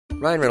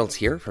Ryan Reynolds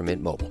here from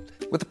Mint Mobile.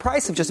 With the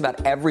price of just about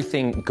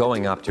everything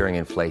going up during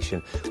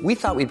inflation, we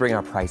thought we'd bring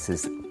our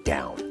prices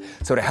down.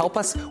 So to help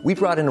us, we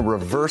brought in a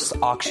reverse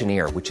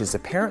auctioneer, which is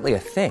apparently a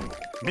thing.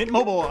 Mint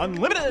Mobile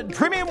Unlimited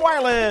Premium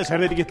Wireless. How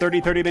to get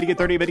 30, 30, bit to get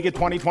 30, bit to get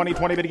 20, 20,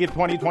 20, bit to get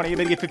 20, 20,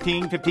 bit to get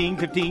 15, 15,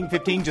 15,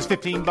 15, just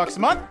 $15 a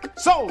month?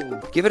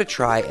 Sold! Give it a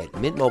try at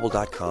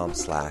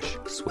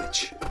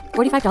mintmobile.com/switch.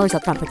 $45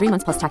 up front for 3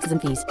 months plus taxes and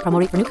fees. Promo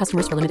rate for new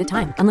customers for limited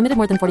time. Unlimited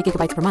more than 40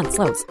 gigabytes per month.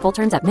 Slows full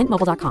terms at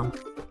mintmobile.com.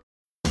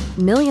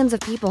 Millions of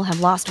people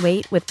have lost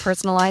weight with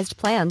personalized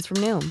plans from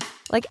Noom.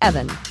 Like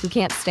Evan, who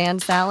can't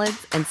stand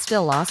salads and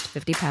still lost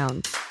 50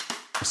 pounds.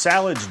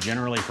 Salads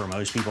generally for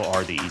most people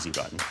are the easy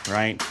button,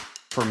 right?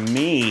 For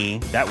me,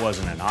 that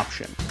wasn't an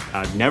option.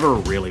 I never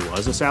really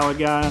was a salad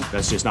guy.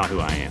 That's just not who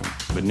I am.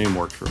 But Noom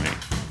worked for me.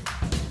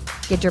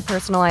 Get your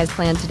personalized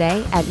plan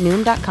today at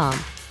Noom.com.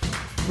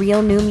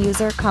 Real Noom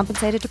user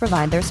compensated to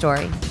provide their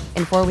story.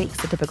 In 4 weeks,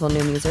 the typical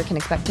Noom user can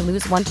expect to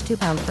lose 1 to 2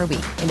 pounds per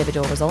week.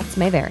 Individual results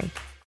may vary.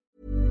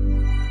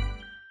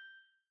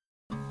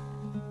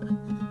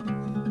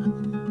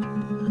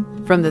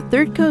 From the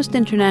Third Coast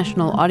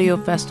International Audio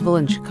Festival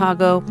in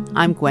Chicago,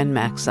 I'm Gwen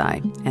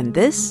Macsai, and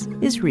this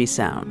is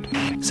Resound.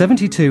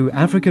 72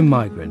 African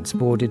migrants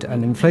boarded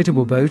an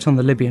inflatable boat on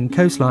the Libyan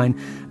coastline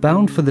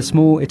bound for the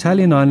small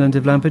Italian island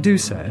of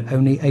Lampedusa,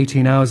 only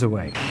 18 hours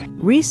away.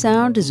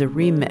 Resound is a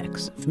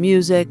remix of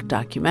music,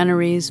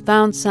 documentaries,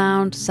 found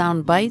sound,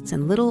 sound bites,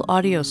 and little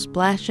audio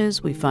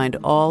splashes we find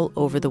all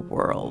over the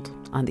world.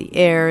 On the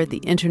air, the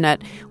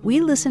internet,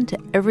 we listen to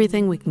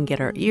everything we can get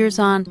our ears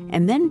on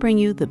and then bring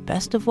you the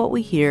best of what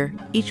we hear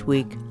each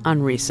week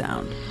on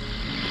Resound.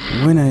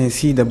 When I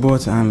see the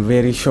boat, I'm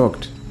very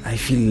shocked. I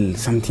feel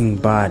something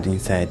bad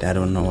inside. I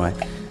don't know why.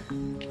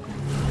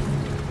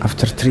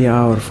 After 3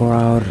 hours, 4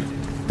 hours,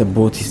 the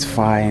boat is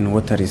fine,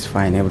 water is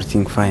fine,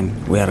 everything fine.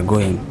 We are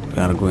going.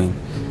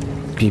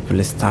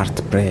 People start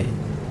to pray.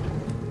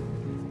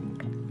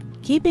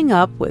 Keeping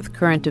up with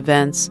current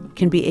events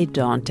can be a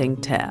daunting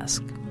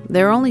task.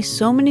 There are only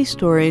so many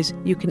stories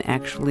you can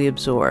actually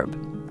absorb.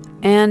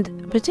 And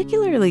a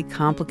particularly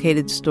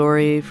complicated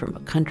story from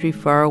a country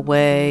far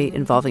away,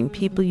 involving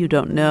people you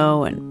don't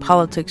know and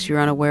politics you're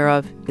unaware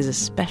of, is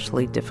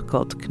especially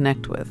difficult to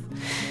connect with.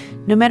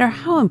 No matter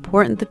how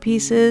important the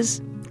piece is,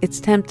 it's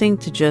tempting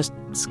to just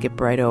skip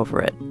right over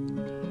it.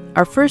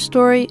 Our first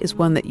story is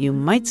one that you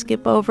might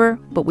skip over,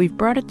 but we've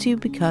brought it to you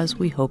because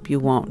we hope you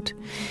won't.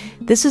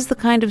 This is the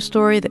kind of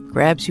story that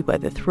grabs you by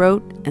the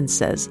throat and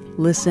says,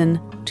 "Listen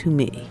to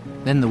me."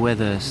 Then the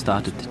weather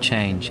started to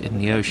change, and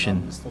the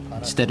ocean,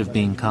 instead of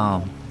being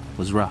calm,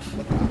 was rough.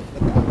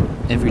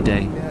 Every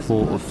day,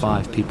 4 or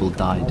 5 people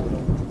died.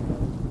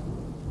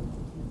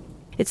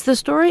 It's the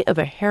story of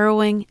a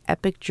harrowing,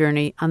 epic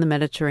journey on the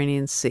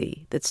Mediterranean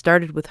Sea that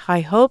started with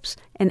high hopes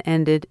and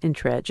ended in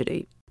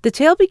tragedy. The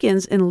tale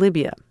begins in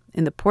Libya,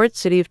 in the port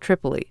city of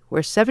Tripoli,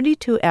 where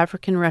 72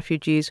 African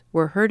refugees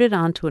were herded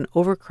onto an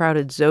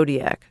overcrowded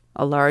Zodiac,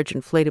 a large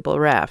inflatable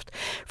raft,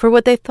 for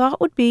what they thought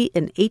would be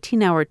an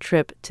 18-hour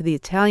trip to the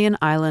Italian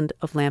island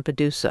of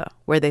Lampedusa,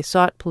 where they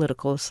sought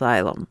political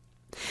asylum.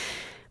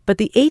 But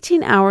the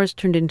 18 hours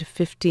turned into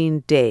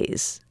 15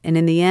 days, and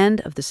in the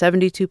end, of the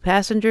 72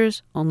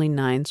 passengers, only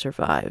 9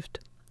 survived.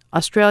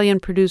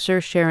 Australian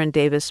producer Sharon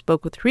Davis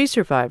spoke with 3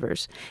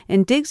 survivors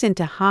and digs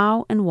into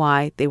how and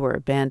why they were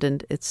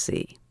abandoned at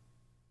sea.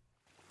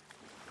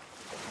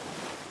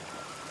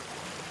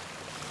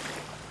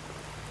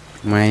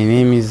 My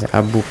name is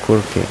Abu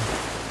Kurke.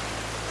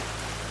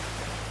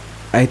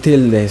 I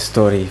tell the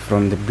story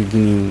from the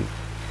beginning.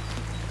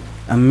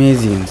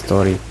 Amazing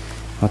story,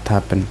 what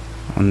happened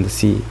on the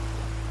sea.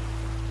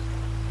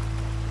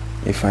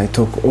 If I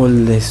talk all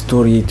the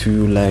story to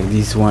you like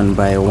this one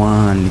by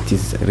one, it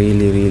is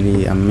really,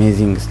 really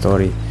amazing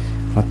story,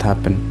 what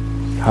happened,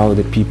 how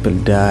the people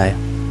die.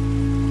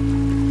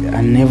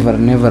 I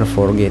never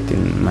forget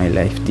in my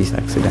life this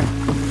accident.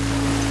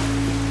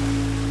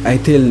 I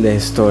tell the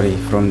story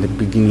from the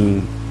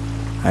beginning.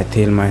 I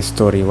tell my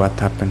story, what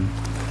happened.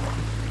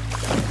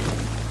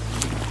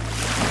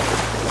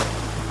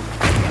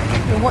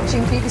 You're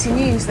watching BBC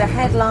News, the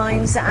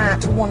headlines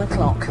at 1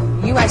 o'clock.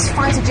 US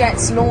fighter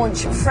jets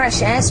launch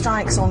fresh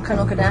airstrikes on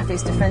Colonel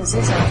Gaddafi's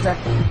defences after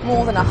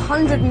more than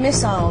 100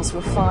 missiles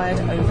were fired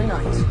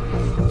overnight.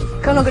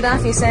 Colonel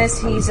Gaddafi says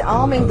he's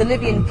arming the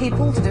Libyan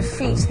people to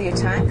defeat the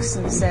attacks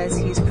and says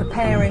he's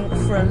preparing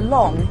for a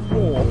long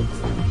war.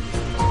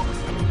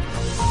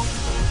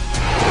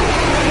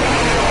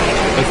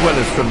 As well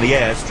as from the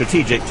air,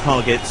 strategic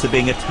targets are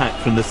being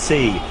attacked from the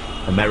sea.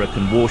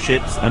 American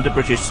warships and a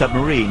British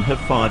submarine have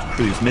fired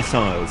cruise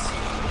missiles.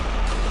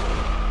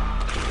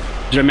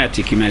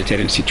 Dramatic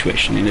humanitarian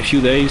situation. In a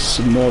few days,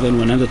 more than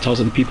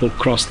 100,000 people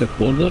crossed the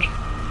border.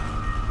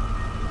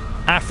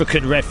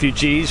 African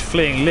refugees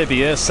fleeing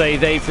Libya say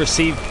they've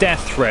received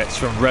death threats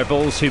from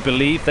rebels who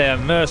believe they are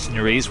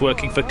mercenaries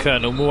working for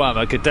Colonel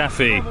Muammar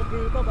Gaddafi.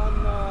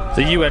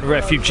 The UN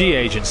Refugee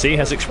Agency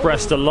has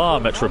expressed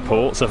alarm at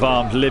reports of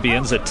armed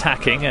Libyans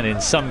attacking and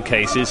in some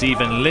cases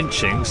even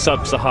lynching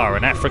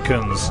sub-Saharan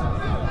Africans.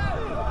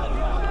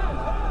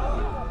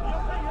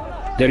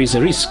 There is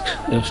a risk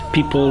of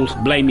people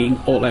blaming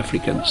all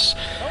Africans.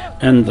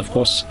 And of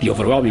course, the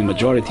overwhelming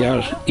majority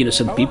are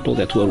innocent people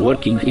that were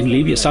working in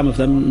Libya, some of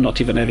them not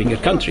even having a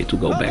country to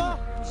go back.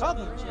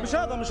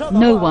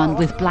 No one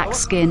with black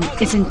skin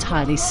is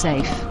entirely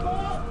safe.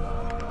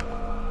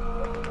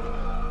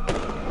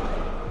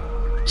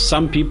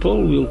 Some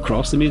people will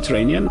cross the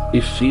Mediterranean.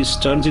 If this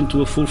turns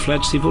into a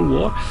full-fledged civil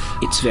war,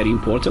 it's very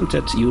important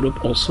that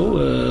Europe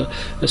also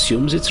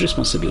assumes its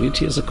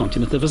responsibility as a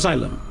continent of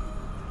asylum.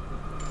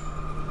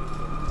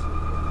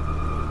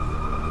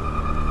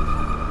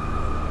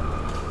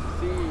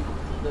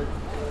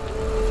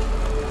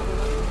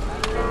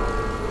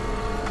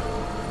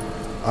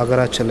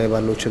 አገራችን ላይ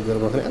ባለው ችግር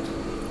ምክንያት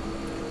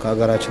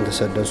ከአገራችን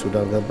ተሰደን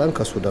ሱዳን ገባን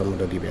ከሱዳን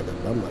ወደ ሊቢያ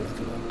ገባን ማለት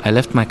ነው I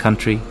left my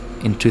country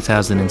in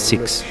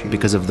 2006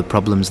 because of the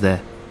problems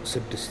there.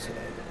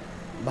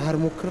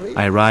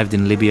 I arrived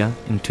in Libya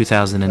in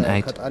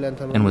 2008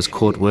 and was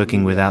caught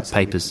working without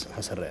papers.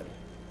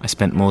 I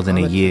spent more than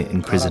a year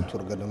in prison.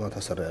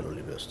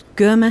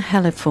 Gurma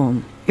Haliform,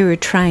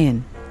 Eritrean,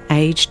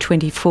 age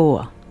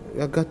 24.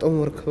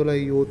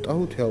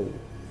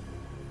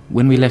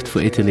 When we left for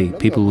Italy,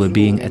 people were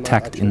being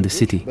attacked in the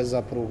city.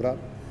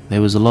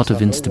 There was a lot of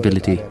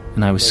instability,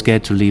 and I was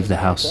scared to leave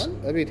the house.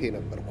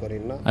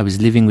 I was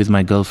living with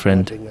my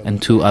girlfriend and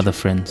 2 other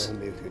friends.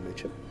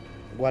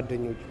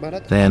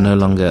 They are no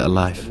longer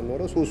alive.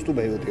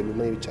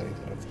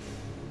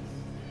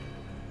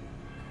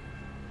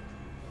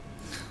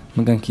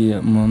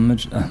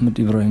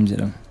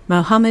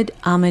 Mohammed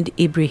Ahmed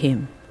Ibrahim,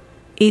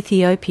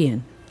 Ethiopian,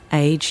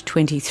 age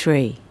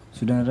 23.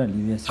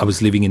 I was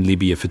living in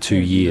Libya for 2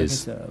 years.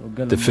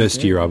 The first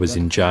year I was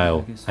in jail,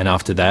 and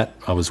after that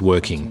I was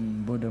working.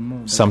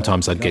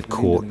 Sometimes I'd get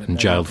caught and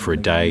jailed for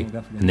a day,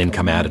 and then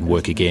come out and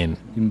work again.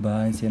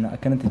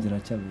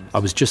 I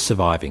was just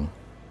surviving.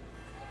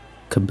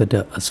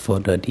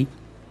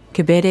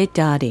 Kebede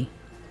Dadi,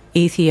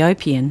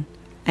 Ethiopian,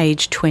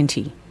 age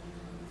 20.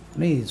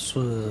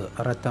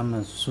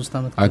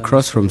 I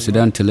crossed from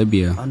Sudan to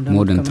Libya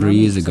more than 3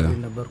 years ago.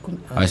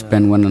 I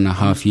spent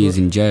 1.5 years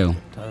in jail,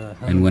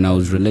 and when I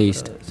was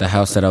released, the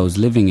house that I was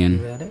living in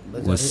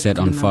was set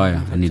on fire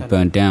and it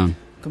burned down.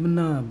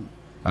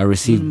 I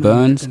received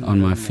burns on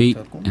my feet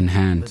and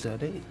hands,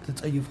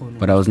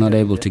 but I was not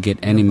able to get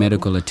any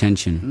medical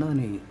attention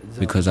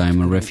because I am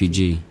a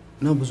refugee.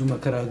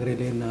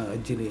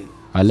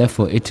 I left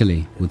for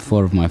Italy with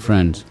 4 of my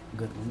friends.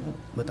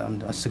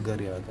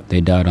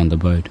 They died on the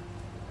boat.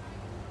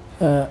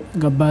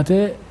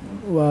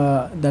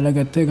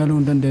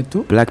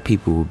 Black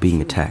people were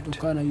being attacked,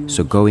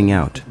 so going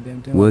out,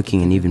 working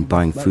and even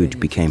buying food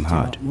became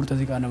hard.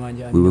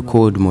 We were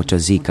called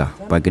Mutazika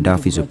by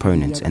Gaddafi's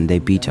opponents and they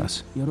beat us.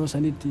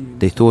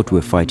 They thought we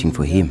were fighting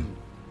for him.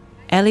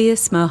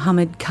 Elias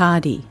Mohammed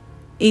Kadi,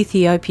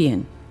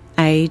 Ethiopian,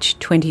 age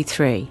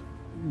 23.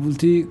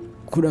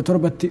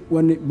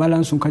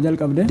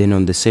 Then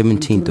on the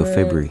 17th of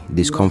February,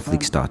 this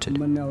conflict started.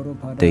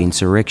 The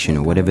insurrection,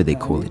 or whatever they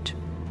call it.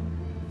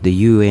 The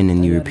UN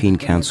and European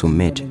Council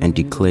met and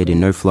declared a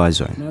no-fly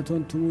zone,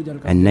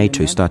 and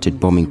NATO started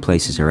bombing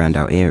places around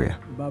our area.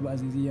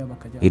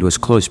 It was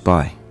close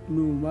by.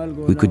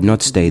 We could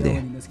not stay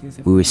there.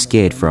 We were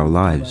scared for our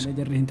lives.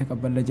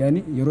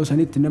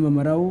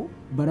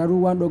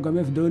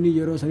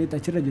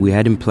 We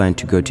hadn't planned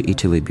to go to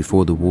Italy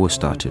before the war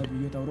started,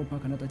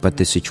 but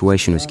the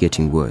situation was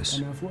getting worse.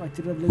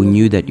 We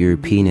knew that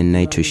European and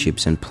NATO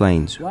ships and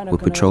planes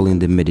were patrolling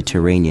the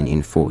Mediterranean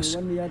in force,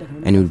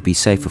 and it would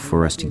be safer for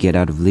us to get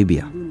out of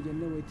Libya.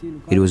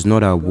 It was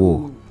not our war,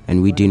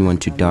 and we didn't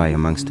want to die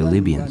amongst the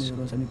Libyans.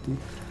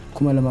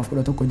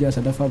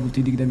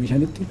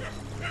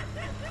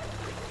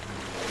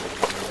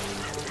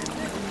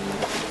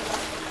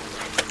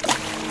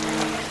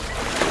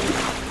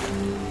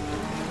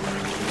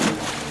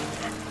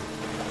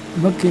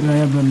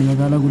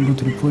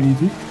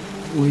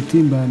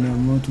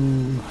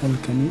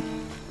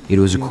 It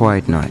was a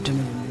quiet night,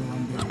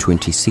 the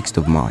 26th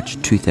of March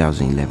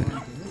 2011,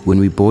 when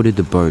we boarded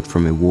the boat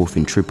from a wharf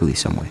in Tripoli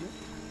somewhere.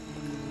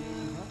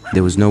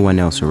 There was no one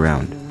else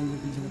around.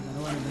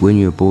 When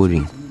you're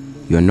boarding,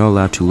 you're not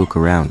allowed to look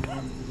around.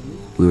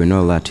 We were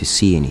not allowed to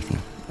see anything.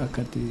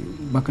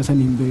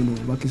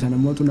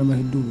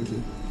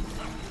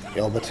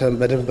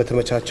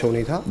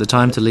 The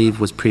time to leave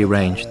was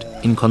prearranged,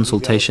 in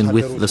consultation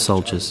with the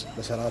soldiers.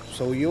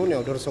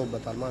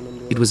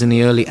 It was in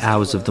the early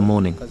hours of the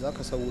morning.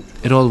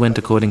 It all went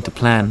according to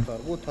plan.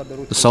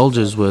 The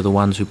soldiers were the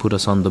ones who put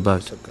us on the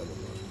boat.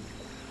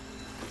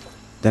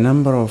 The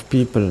number of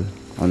people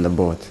on the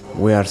boat,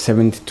 we are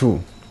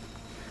 72,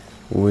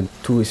 with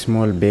 2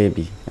 small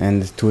baby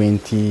and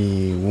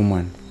 20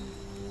 women.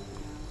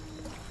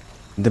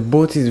 The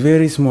boat is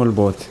very small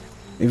boat.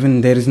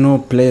 Even there is no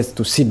place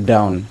to sit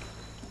down.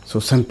 So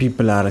some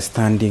people are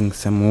standing,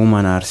 some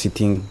women are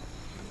sitting.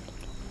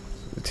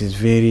 It is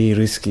very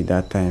risky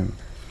that time.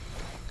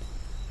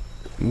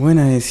 When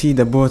I see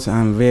the boat,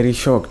 I'm very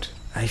shocked.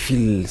 I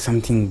feel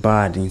something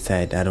bad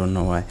inside. I don't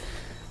know why.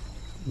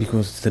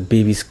 Because the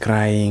baby's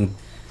crying.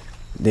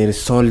 There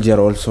is soldier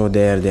also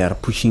there. They are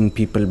pushing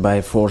people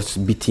by force,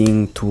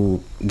 beating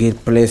to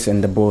get place in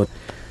the boat.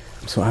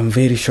 So I'm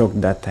very shocked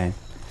that time.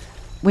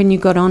 When you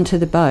got onto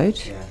the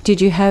boat,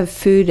 did you have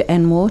food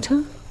and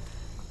water?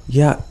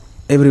 Yeah,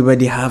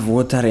 everybody have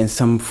water and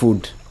some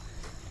food.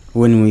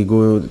 When we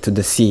go to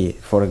the sea,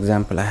 for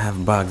example, I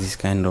have bag, this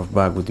kind of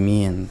bag with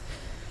me, and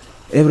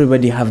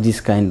everybody have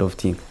this kind of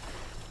thing.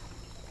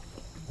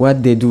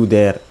 What they do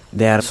there,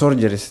 they are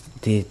soldiers.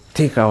 They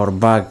take our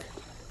bag.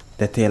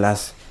 They tell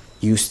us,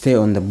 you stay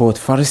on the boat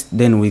first,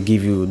 then we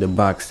give you the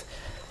bags.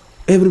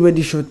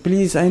 Everybody shout,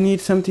 please, I need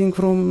something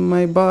from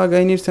my bag,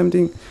 I need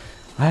something.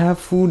 I have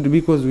food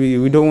because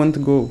we don't want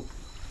to go.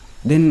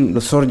 Then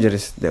the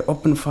soldiers, they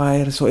open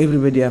fire, so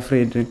everybody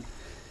afraid.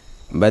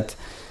 But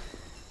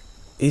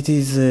it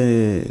is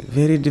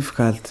very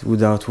difficult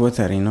without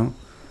water, you know.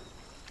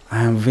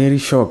 I am very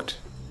shocked.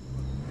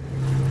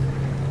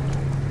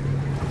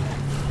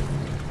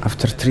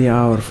 After 3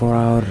 hours, 4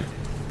 hours,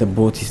 the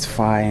boat is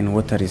fine,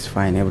 water is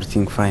fine,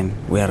 everything fine.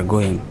 We are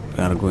going.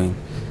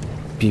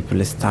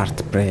 People start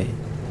to pray.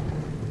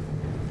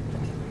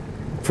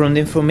 From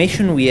the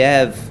information we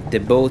have, the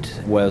boat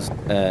was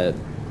a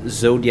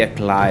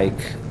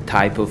Zodiac-like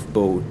type of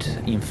boat,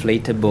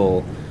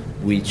 inflatable,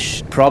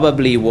 which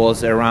probably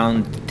was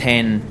around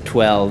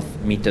 10-12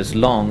 meters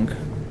long.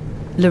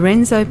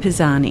 Lorenzo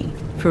Pisani,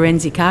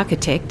 forensic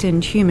architect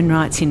and human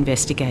rights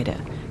investigator,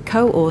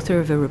 co-author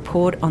of a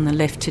report on the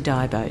Left to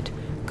Die boat,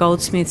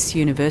 Goldsmiths,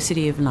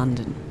 University of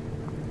London.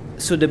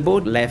 So the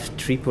boat left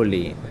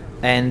Tripoli,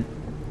 and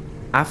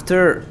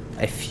after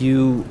a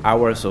few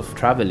hours of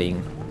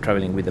traveling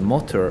with the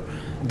motor,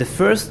 the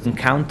first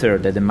encounter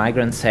that the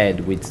migrants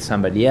had with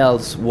somebody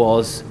else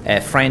was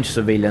a French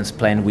surveillance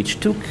plane which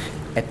took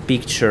a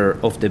picture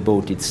of the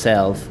boat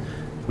itself,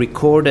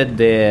 recorded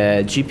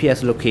the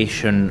GPS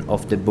location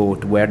of the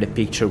boat where the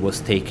picture was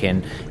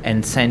taken,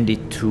 and sent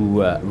it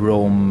to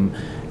Rome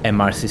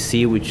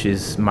MRCC, which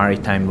is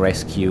Maritime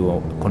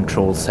Rescue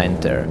Control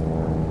Center.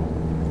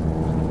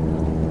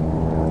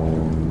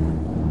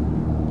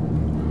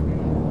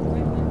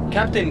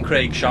 Captain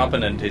Craig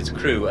Sharpen and his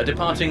crew are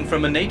departing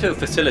from a NATO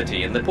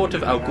facility in the port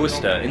of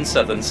Augusta in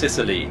southern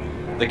Sicily.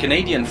 The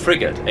Canadian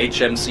frigate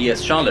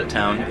HMCS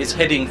Charlottetown is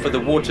heading for the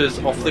waters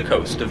off the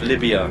coast of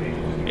Libya.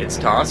 Its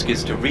task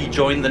is to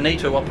rejoin the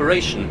NATO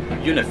operation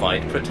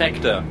Unified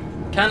Protector.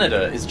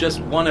 Canada is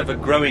just one of a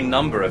growing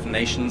number of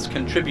nations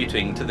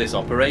contributing to this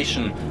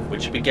operation,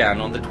 which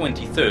began on the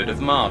 23rd of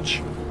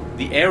March.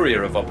 The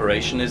area of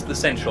operation is the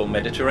central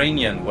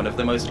Mediterranean, one of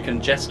the most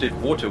congested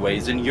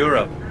waterways in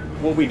Europe.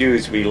 What we do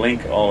is we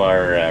link all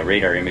our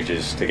radar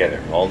images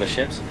together, all the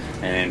ships,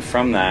 and then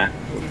from that,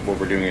 what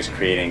we're doing is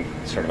creating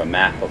sort of a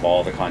map of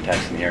all the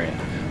contacts in the area.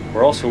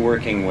 We're also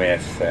working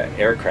with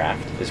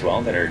aircraft as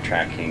well that are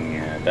tracking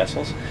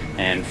vessels,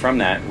 and from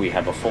that, we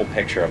have a full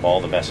picture of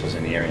all the vessels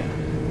in the area.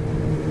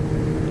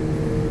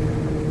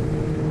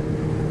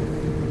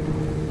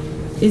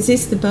 Is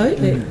this the boat?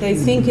 They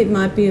think it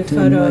might be a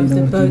photo of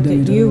the boat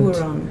that you were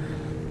on.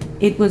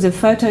 It was a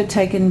photo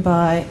taken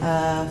by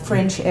a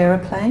French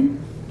aeroplane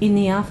in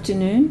the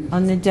afternoon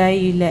on the day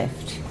you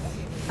left.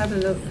 Have a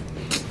look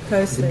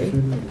closely.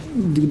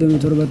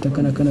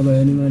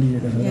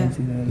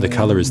 The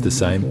colour is the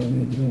same.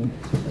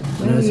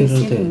 Where were you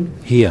sitting?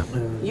 Here.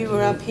 You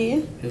were up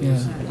here?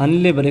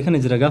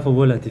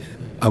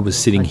 I was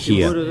sitting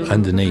here,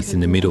 underneath in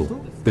the middle,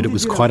 but it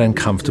was quite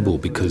uncomfortable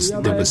because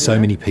there were so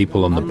many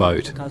people on the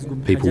boat.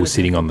 People were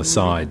sitting on the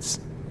sides.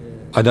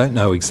 I don't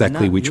know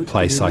exactly which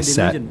place I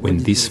sat when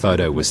this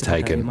photo was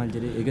taken,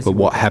 but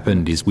what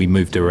happened is we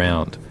moved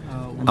around.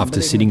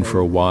 After sitting for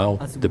a while,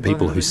 the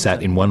people who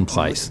sat in one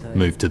place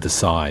moved to the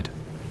side.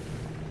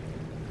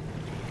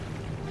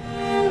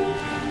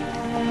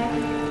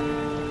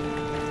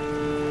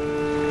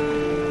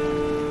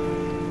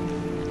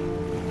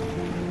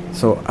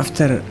 So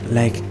after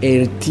like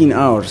 18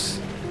 hours,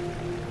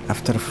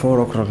 after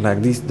 4 o'clock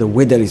like this, the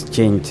weather is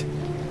changed.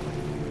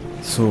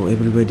 So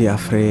everybody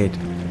afraid.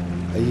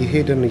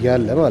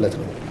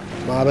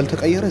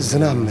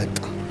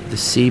 The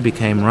sea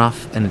became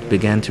rough and it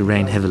began to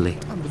rain heavily.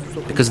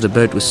 Because the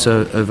boat was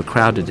so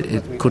overcrowded,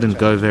 it couldn't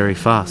go very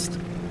fast.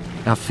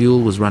 Our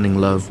fuel was running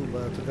low.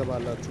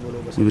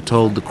 We were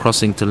told the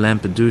crossing to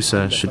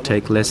Lampedusa should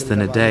take less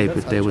than a day,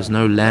 but there was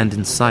no land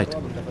in sight,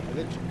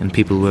 and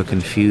people were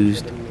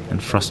confused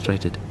and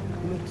frustrated.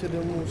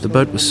 The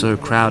boat was so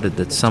crowded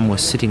that some were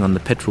sitting on the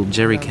petrol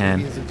jerry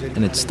can,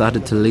 and it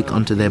started to leak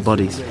onto their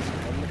bodies.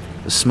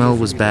 The smell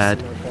was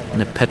bad,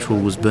 and the petrol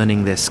was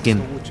burning their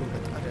skin.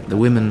 The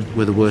women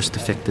were the worst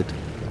affected.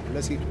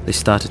 They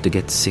started to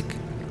get sick.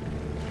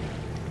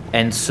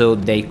 And so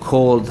they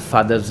called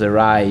Father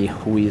Zerai,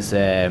 who is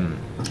a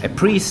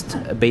priest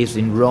based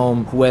in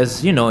Rome, who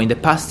has, in the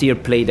past year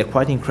played a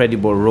quite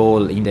incredible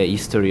role in the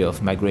history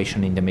of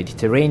migration in the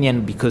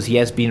Mediterranean, because he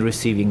has been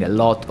receiving a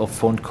lot of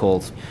phone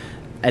calls.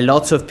 A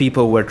lot of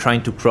people were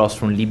trying to cross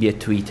from Libya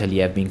to Italy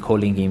have been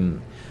calling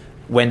him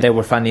when they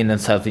were finding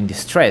themselves in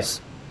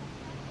distress.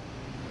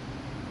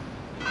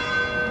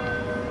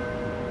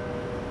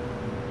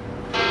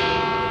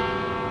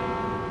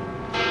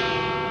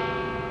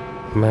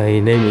 My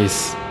name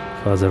is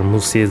Father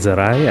Musi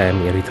Zarai. I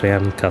am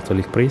Eritrean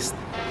Catholic priest.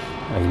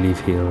 I live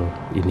here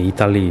in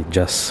Italy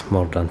just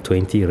more than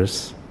 20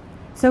 years.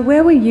 So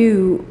where were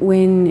you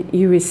when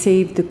you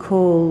received the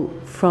call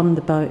from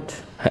the boat?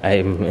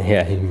 I'm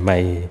in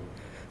my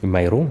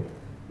room.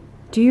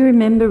 Do you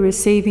remember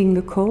receiving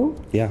the call?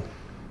 Yeah.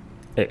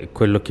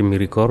 Quello che mi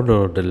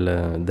ricordo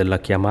della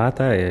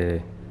chiamata è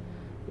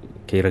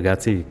che i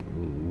ragazzi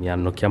mi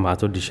hanno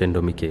chiamato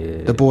dicendomi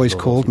che The boys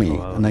called me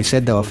and they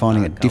said they were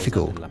finding it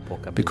difficult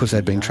because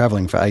they'd been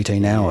travelling for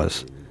 18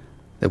 hours.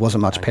 There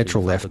wasn't much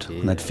petrol left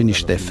and they'd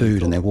finished their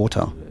food and their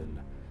water.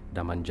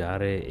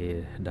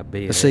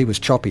 The sea was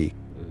choppy.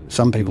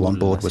 Some people on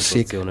board were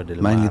sick,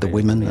 mainly the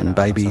women and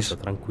babies.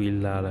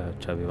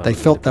 They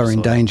felt they were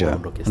in danger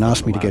and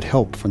asked me to get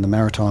help from the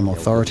maritime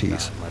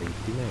authorities.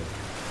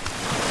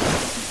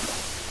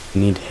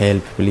 We need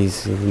help,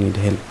 please, we need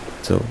help.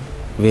 So,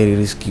 very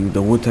risky.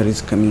 The water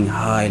is coming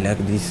high like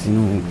this,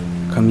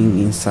 coming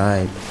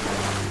inside.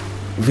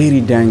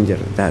 Very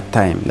dangerous that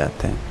time.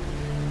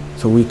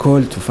 So we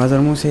called to Father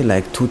Musi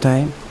like 2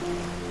 times,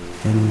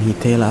 and he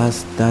tell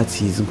us that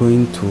he's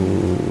going to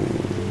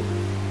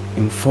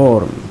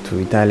inform to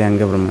Italian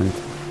government.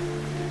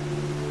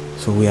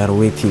 So we are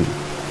waiting.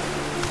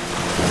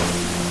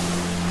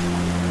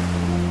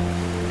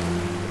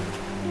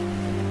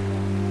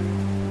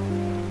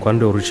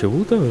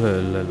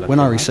 When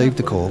I received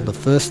the call, the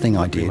first thing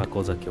I did,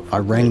 I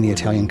rang the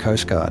Italian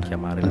Coast Guard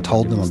and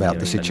told them about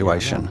the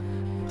situation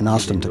and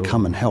asked them to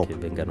come and help.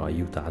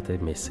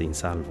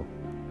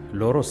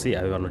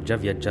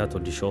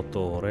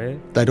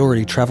 They'd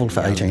already travelled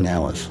for 18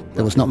 hours.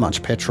 There was not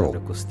much petrol.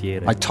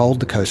 I told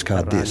the Coast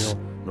Guard this,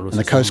 and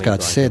the Coast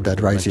Guard said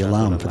they'd raise the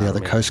alarm for the other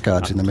Coast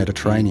Guards in the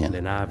Mediterranean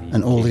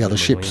and all the other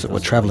ships that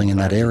were travelling in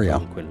that area.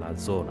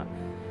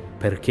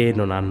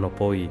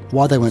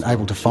 Why they weren't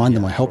able to find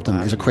them or help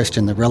them is a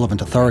question the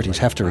relevant authorities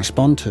have to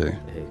respond to.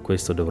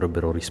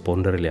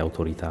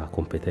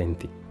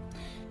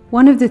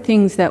 One of the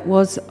things that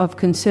was of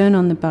concern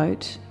on the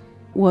boat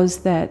was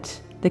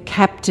that the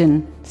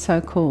captain,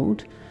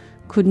 so-called,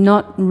 could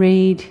not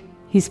read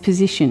his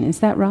position. Is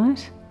that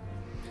right?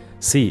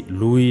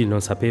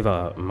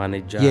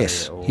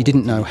 Yes, he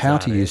didn't know how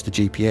to use the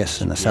GPS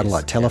and the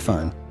satellite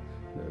telephone.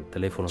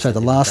 So the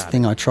last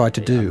thing I tried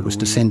to do was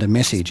to send a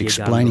message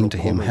explaining to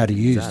him how to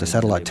use the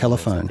satellite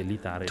telephone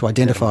to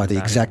identify the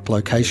exact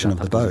location of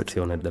the boat.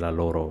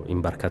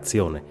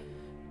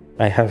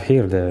 I have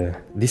here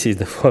this is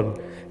the phone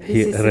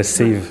he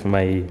received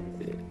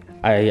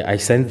I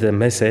sent the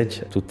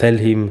message to tell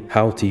him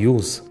how to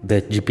use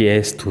the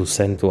GPS to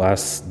send to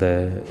us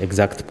the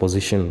exact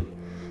position,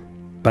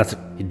 but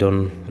he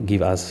don't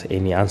give us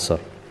any answer.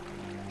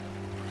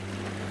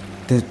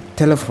 The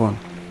telephone,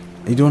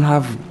 they don't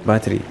have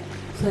battery.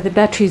 So the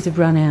batteries have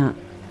run out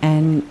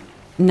and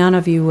none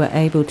of you were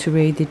able to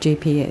read the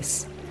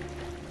GPS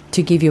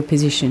to give your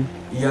position?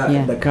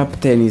 Yeah. The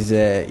captain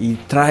he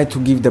tried to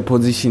give the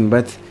position,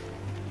 but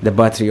the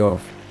battery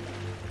off.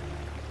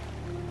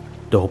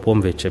 After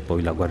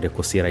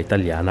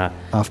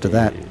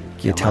that,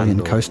 the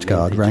Italian Coast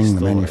Guard rang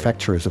the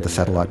manufacturers of the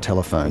satellite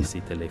telephone,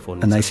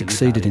 and they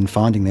succeeded in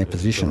finding their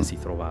position.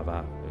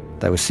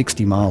 They were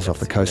 60 miles off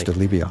the coast of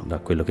Libya.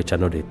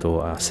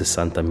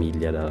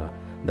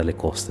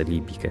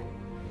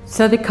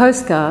 So the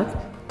Coast Guard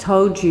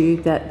told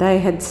you that they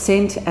had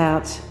sent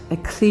out a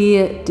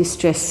clear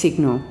distress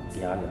signal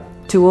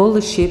to all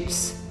the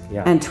ships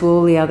and to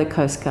all the other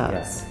Coast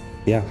Guards.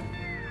 Yeah.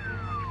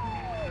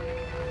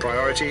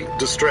 Priority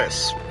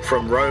distress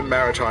from Rome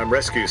Maritime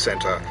Rescue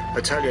Centre,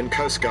 Italian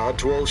Coast Guard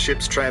to all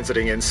ships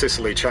transiting in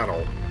Sicily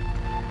Channel.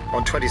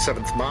 On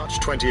 27th March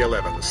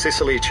 2011,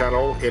 Sicily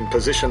Channel in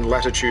position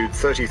latitude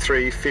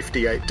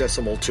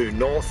 3358.2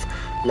 north,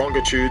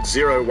 longitude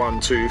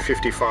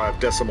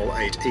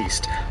 01255.8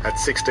 east at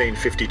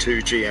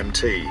 16:52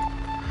 GMT.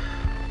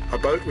 A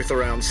boat with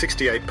around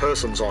 68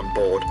 persons on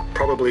board,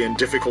 probably in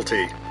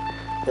difficulty.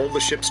 All the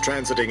ships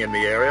transiting in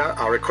the area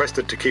are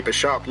requested to keep a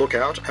sharp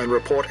lookout and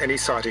report any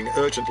sighting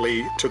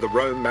urgently to the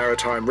Rome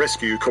Maritime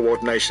Rescue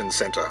Coordination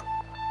Centre.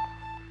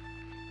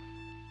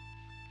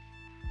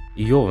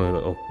 Io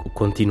ho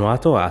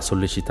continuato a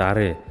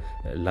sollecitare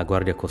la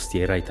Guardia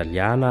Costiera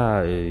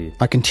italiana.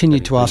 I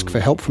continued to ask for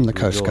help from the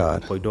Coast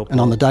Guard, and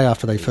on the day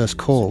after they first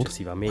called,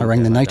 I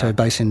rang the NATO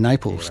base in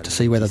Naples to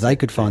see whether they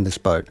could find this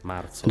boat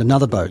and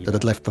another boat that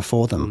had left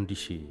before them,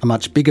 a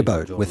much bigger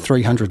boat with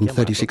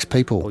 336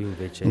 people,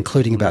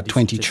 including about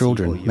 20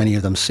 children, many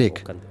of them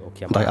sick,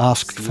 and I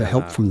asked for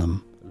help from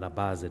them.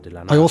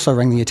 I also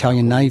rang the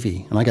Italian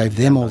Navy, and I gave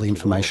them all the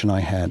information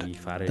I had,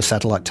 the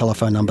satellite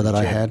telephone number that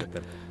I had,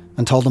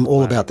 and told them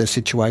all about their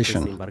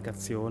situation.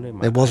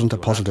 There wasn't a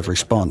positive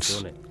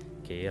response.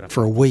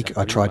 For a week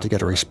I tried to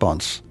get a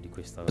response,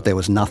 but there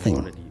was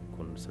nothing.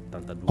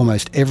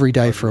 Almost every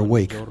day for a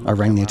week I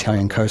rang the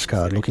Italian Coast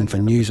Guard looking for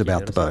news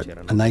about the boat,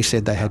 and they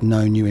said they had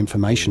no new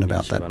information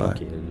about that boat.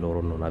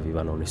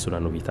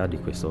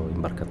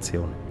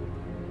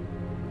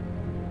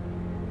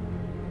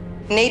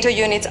 NATO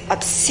units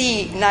at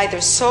sea neither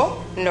saw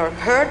nor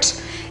heard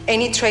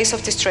any trace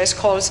of distress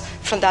calls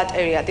from that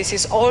area. This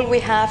is all we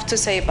have to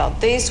say about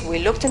this. We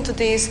looked into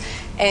this,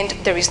 and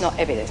there is no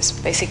evidence.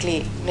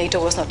 Basically,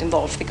 NATO was not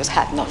involved because it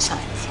had no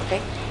signs,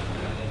 okay?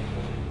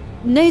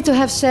 NATO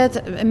have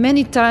said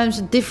many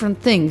times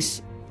different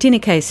things.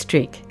 Tineke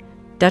Strik,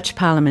 Dutch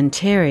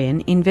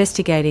parliamentarian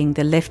investigating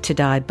the Left to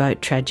Die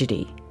boat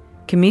tragedy.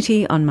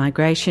 Committee on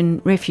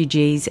Migration,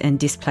 Refugees and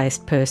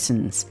Displaced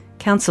Persons,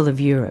 Council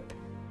of Europe.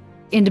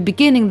 In the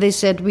beginning they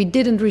said we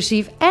didn't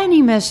receive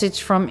any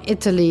message from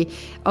Italy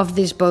of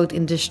this boat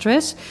in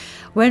distress.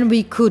 When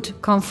we could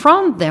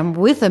confront them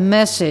with a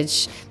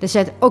message, they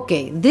said,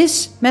 okay,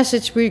 this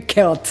message we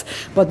got,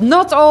 but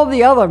not all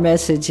the other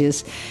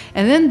messages.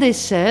 And then they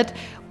said,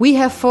 we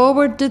have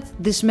forwarded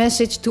this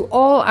message to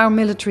all our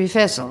military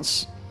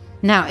vessels.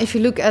 Now, if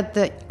you look at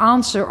the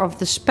answer of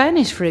the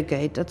Spanish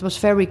frigate that was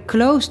very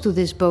close to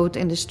this boat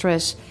in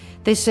distress,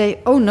 they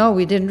say, oh no,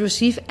 we didn't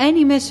receive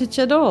any message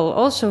at all,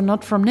 also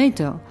not from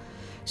NATO.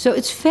 So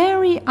it's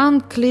very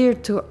unclear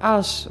to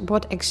us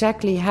what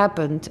exactly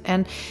happened.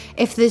 And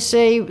if they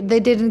say they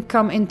didn't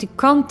come into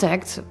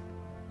contact,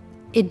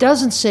 it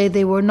doesn't say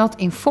they were not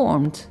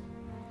informed.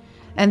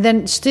 And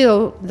then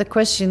still the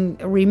question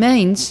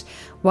remains,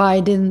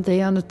 why didn't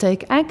they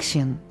undertake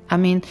action? I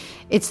mean,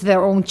 it's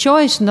their own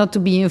choice not to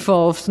be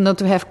involved, not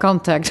to have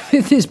contact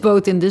with this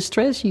boat in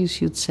distress, you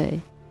should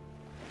say.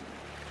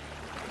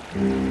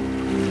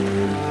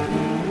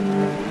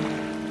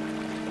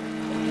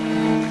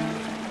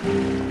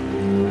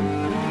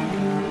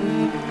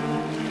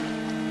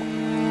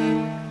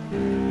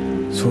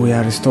 So we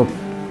are stopped.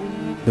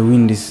 The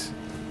wind is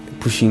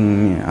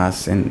pushing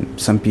us, and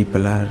some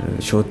people are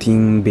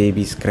shouting,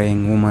 babies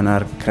crying, women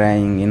are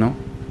crying, you know.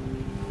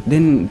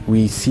 Then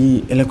we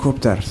see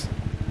helicopters.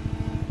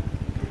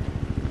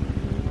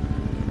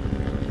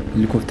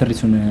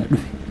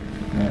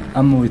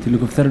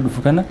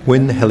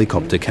 When the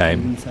helicopter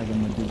came,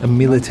 a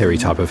military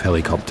type of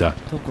helicopter,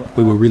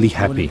 we were really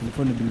happy.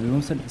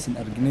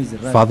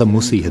 Father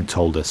Musi had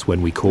told us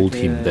when we called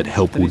him that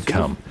help would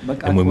come,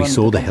 and when we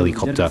saw the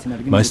helicopter,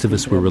 most of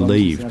us were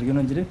relieved.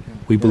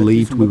 We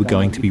believed we were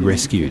going to be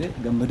rescued.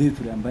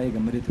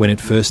 When it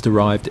first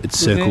arrived, it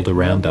circled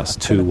around us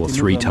 2 or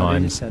 3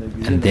 times,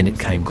 and then it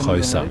came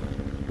closer.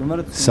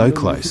 So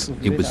close,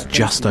 it was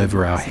just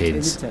over our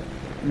heads.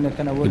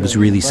 It was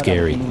really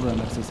scary,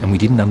 and we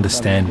didn't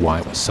understand why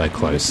it was so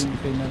close,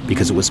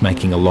 because it was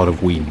making a lot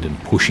of wind and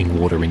pushing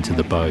water into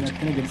the boat.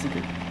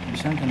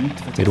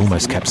 It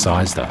almost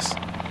capsized us.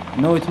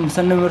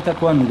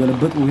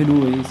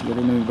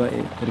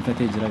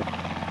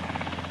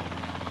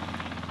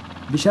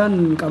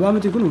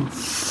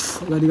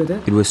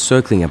 It was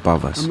circling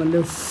above us.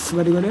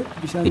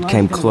 It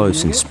came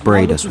close and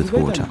sprayed us with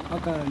water.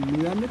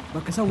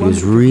 It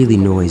was really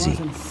noisy.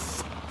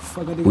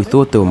 We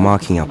thought they were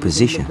marking our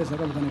position.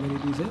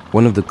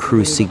 One of the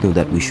crew signaled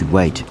that we should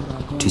wait,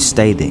 to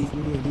stay there.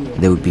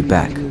 They would be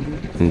back,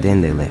 and then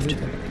they left.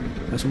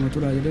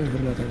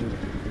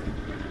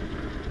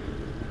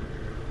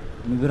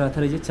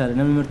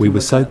 We were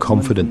so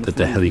confident that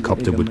the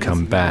helicopter would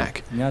come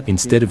back.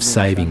 Instead of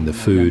saving the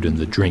food and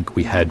the drink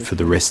we had for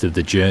the rest of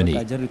the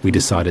journey, we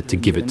decided to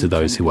give it to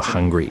those who were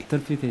hungry.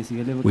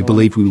 We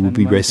believed we would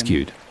be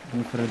rescued.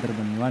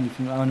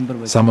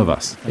 Some of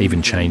us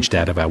even changed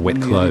out of our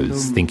wet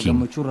clothes,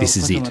 thinking, this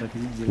is it,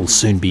 we'll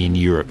soon be in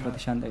Europe.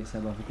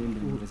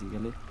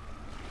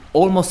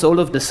 Almost all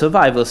of the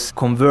survivors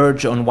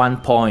converge on one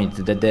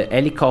point, that the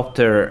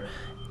helicopter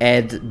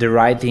had the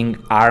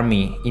writing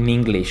army in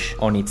English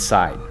on its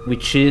side,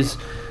 which is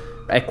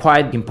a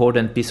quite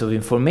important piece of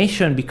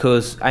information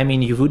because, I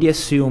mean, you would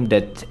assume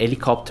that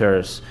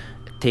helicopters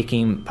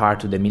taking part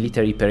to the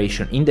military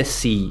operation in the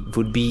sea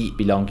would be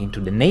belonging to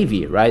the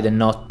Navy, right, and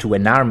not to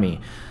an army.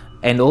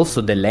 And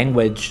also the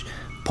language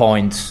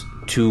points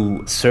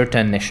to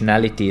certain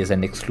nationalities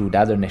and exclude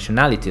other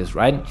nationalities,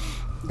 right?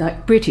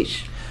 Like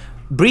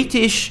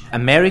British,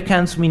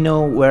 Americans we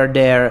know were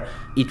there.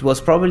 It was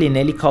probably an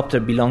helicopter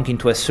belonging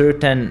to a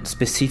certain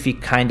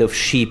specific kind of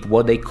ship,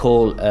 what they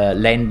call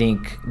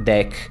landing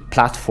deck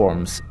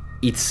platforms.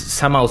 It's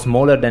somehow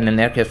smaller than an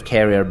aircraft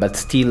carrier, but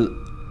still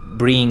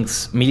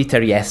brings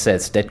military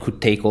assets that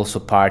could take also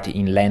part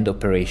in land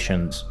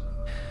operations.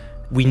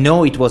 We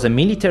know it was a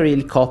military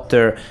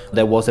helicopter.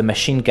 There was a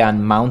machine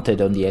gun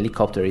mounted on the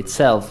helicopter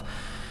itself.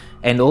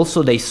 And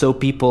also they saw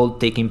people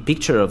taking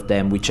picture of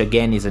them, which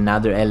again is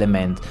another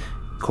element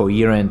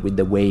coherent with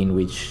the way in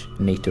which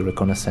NATO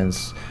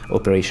reconnaissance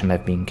operations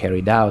have been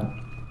carried out.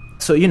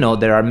 So, you know,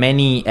 there are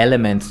many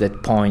elements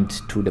that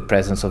point to the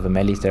presence of a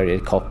military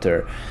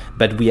helicopter,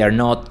 but we are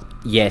not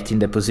yet in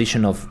the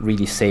position of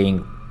really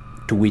saying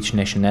to which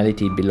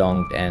nationality it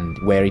belonged and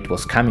where it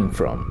was coming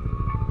from.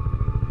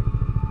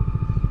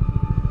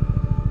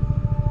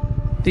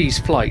 These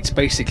flights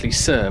basically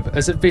serve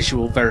as a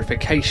visual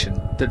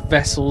verification that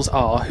vessels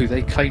are who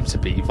they claim to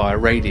be via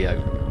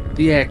radio.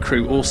 The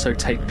aircrew also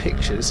take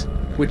pictures,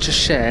 which are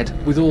shared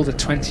with all the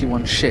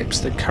 21 ships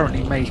that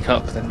currently make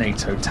up the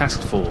NATO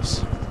task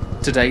force.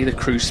 Today the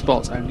crew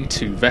spot only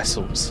 2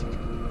 vessels.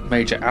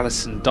 Major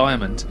Alison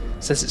Diamond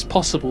says it's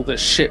possible that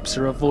ships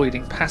are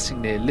avoiding passing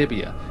near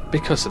Libya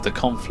because of the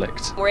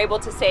conflict. We're able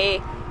to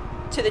say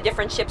to the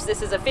different ships,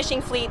 this is a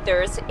fishing fleet,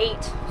 there's 8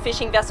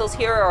 fishing vessels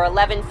here or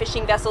 11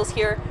 fishing vessels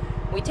here.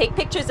 We take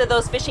pictures of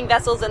those fishing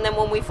vessels, and then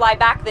when we fly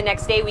back the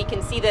next day, we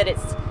can see that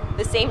it's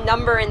the same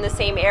number in the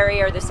same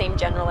area or the same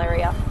general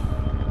area.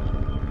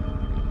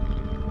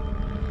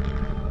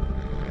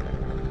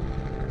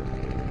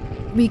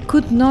 We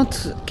could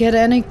not get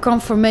any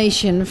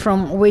confirmation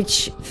from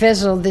which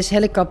vessel this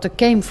helicopter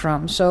came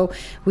from. So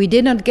we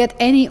did not get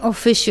any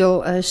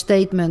official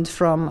statement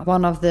from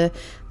one of the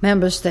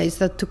member states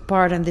that took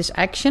part in this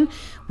action.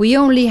 We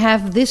only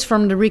have this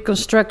from the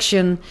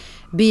reconstruction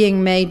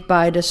being made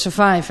by the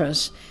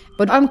survivors.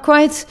 But I'm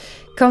quite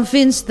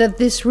convinced that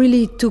this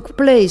really took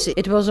place.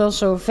 It was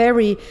also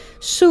very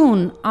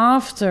soon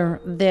after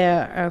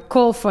their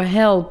call for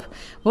help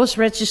was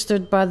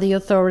registered by the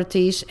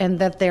authorities and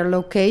that their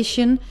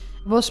location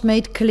was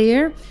made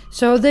clear.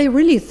 So they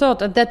really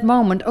thought at that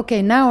moment,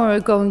 okay, now we're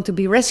going to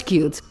be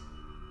rescued.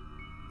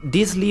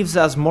 This leaves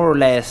us more or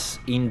less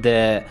in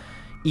the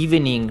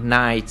evening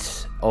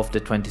night of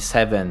the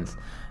 27th,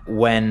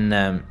 when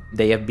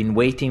they have been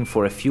waiting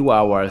for a few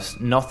hours.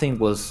 Nothing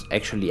was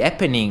actually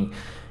happening.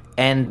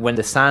 And when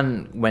the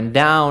sun went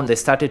down, they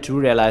started to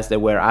realize there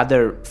were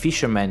other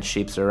fishermen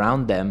ships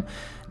around them.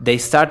 They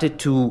started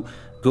to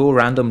go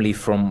randomly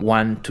from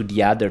one to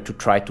the other to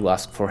try to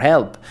ask for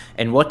help.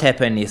 And what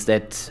happened is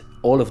that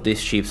all of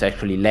these ships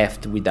actually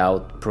left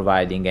without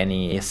providing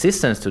any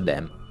assistance to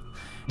them.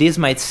 This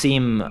might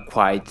seem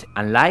quite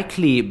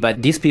unlikely,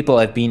 but these people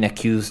have been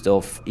accused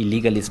of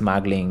illegally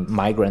smuggling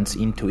migrants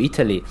into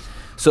Italy.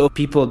 So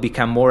people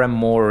become more and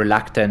more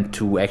reluctant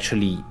to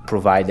actually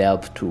provide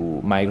help to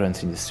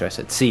migrants in distress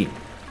at sea.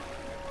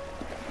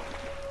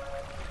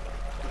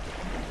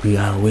 We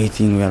are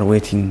waiting.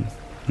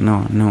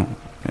 No.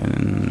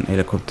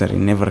 Helicopter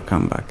never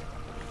come back.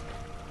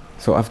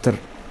 So after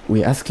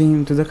we asking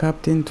him to the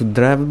captain to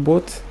drive a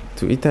boat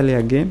to Italy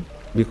again,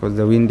 because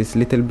the wind is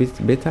little bit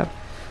better.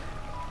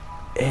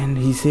 And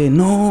he said,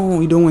 no,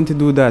 we don't want to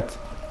do that.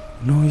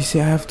 No, he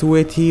said, I have to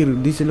wait here.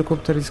 This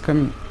helicopter is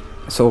coming.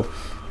 So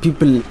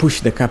people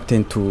push the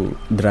captain to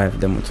drive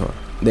the motor.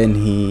 Then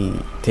he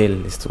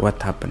tells what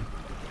happened.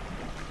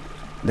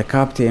 The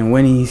captain,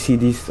 when he see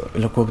this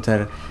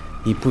helicopter,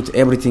 he put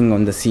everything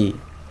on the sea.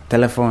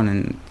 Telephone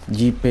and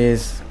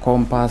GPS,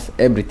 compass,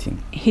 everything.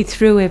 He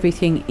threw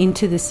everything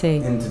into the sea?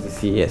 Into the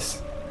sea,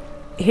 yes.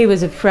 He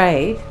was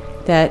afraid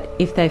that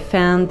if they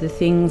found the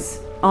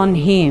things on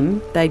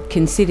him, they'd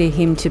consider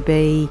him to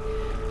be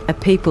a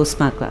people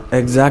smuggler.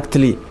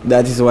 Exactly,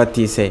 that is what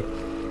he said.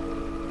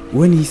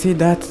 When he said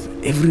that,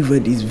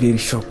 everybody is very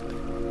shocked.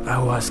 I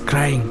was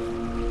crying.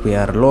 We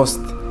are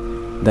lost.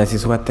 That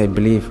is what I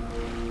believe.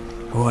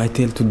 Oh, I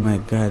tell to my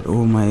God,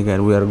 oh my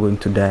God, we are going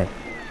to die.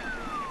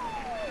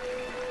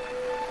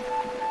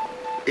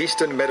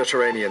 Eastern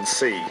Mediterranean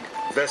Sea.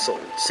 Vessel,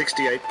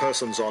 68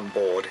 persons on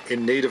board,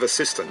 in need of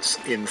assistance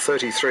in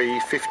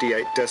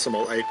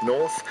 3358.8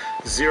 north,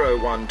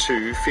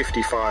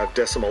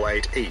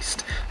 01255.8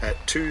 east at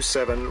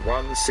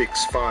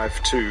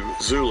 271652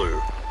 Zulu,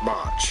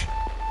 March.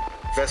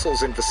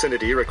 Vessels in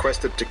vicinity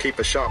requested to keep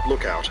a sharp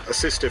lookout,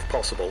 assist if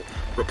possible.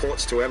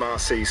 Reports to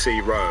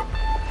MRCC Rome.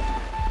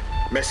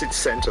 Message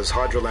sent as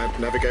Hydrolamp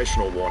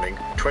navigational warning,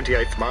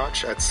 28th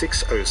March at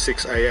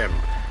 6:06 a.m.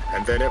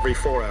 and then every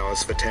 4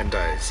 hours for 10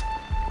 days.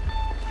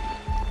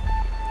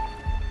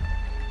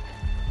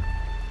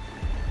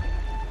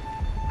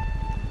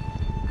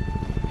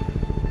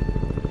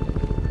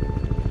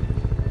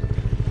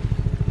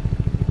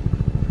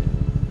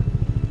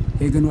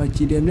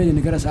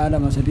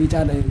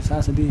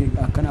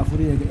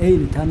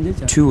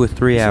 Two or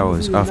 3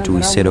 hours after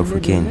we set off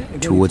again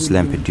towards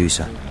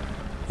Lampedusa,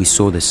 we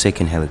saw the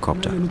second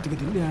helicopter.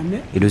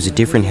 It was a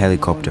different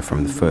helicopter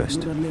from the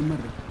first.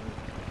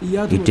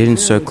 It didn't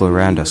circle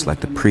around us like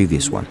the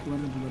previous one.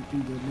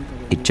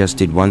 It just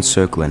did one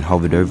circle and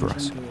hovered over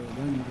us.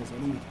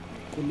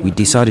 We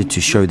decided to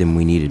show them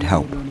we needed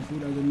help.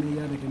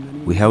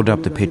 We held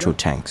up the petrol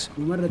tanks,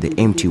 the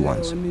empty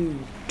ones,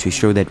 to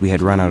show that we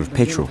had run out of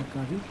petrol.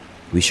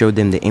 We showed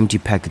them the empty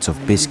packets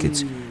of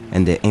biscuits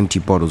and the empty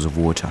bottles of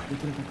water,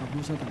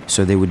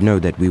 so they would know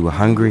that we were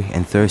hungry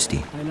and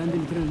thirsty.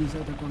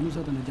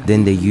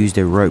 Then they used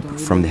a rope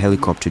from the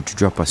helicopter to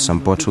drop us some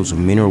bottles of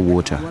mineral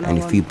water and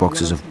a few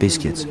boxes of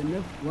biscuits.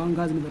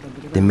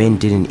 The men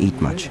didn't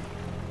eat much.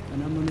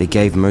 They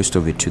gave most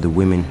of it to the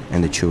women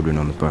and the children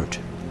on the boat.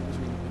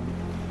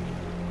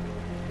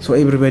 So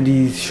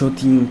everybody is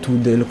shouting to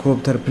the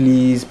helicopter,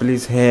 please,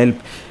 please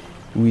help.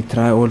 We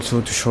try also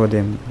to show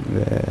them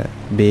the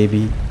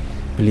baby,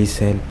 please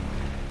help.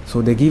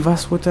 So they give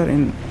us water,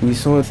 and we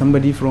saw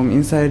somebody from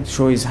inside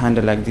show his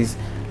hand like this,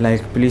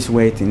 like please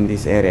wait in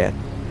this area.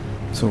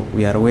 So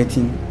we are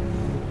waiting.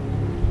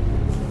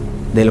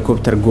 The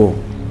helicopter go.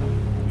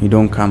 He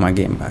don't come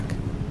again back.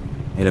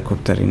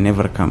 Helicopter, he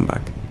never come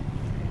back.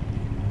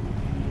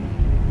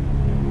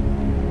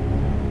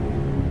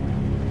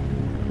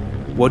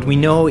 What we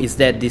know is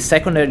that the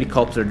second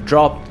helicopter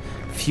dropped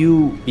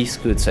few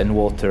biscuits and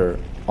water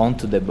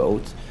onto the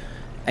boat,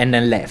 and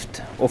then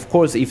left. Of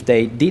course, if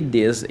they did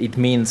this, it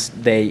means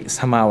they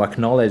somehow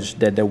acknowledged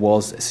that there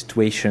was a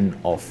situation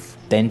of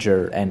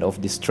danger and of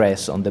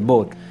distress on the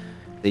boat.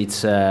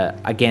 It's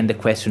again the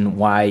question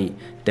why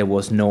there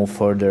was no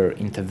further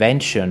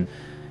intervention.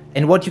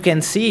 And what you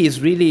can see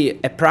is really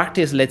a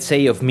practice, let's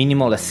say, of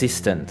minimal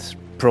assistance,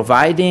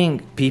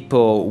 providing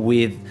people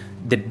with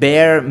the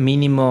bare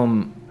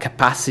minimum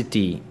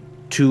capacity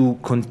to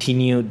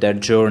continue their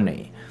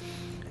journey.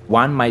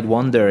 One might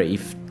wonder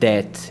if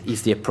that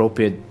is the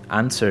appropriate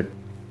answer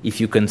if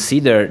you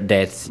consider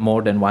that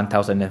more than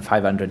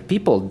 1,500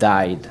 people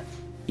died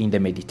in the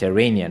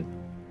Mediterranean.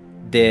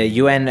 The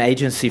UN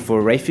Agency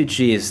for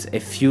Refugees a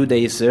few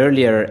days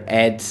earlier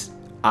had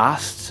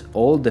asked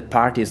all the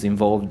parties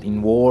involved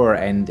in war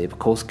and the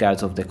coast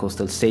guards of the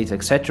coastal states,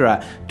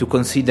 etc., to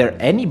consider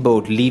any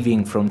boat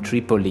leaving from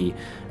Tripoli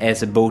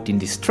as a boat in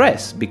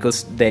distress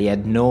because they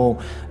had no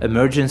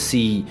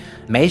emergency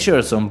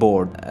measures on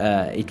board.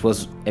 It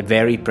was a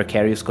very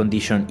precarious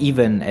condition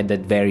even at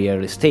that very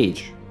early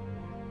stage.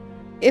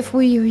 If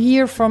we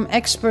hear from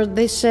experts,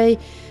 they say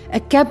a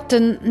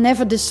captain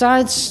never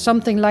decides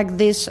something like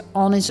this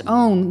on his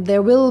own.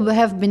 There will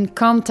have been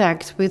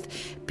contact with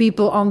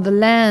people on the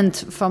land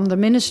from the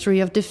Ministry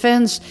of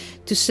Defense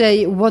to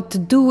say what to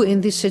do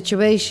in this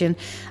situation.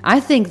 I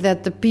think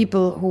that the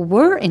people who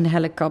were in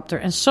helicopter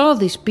and saw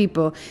these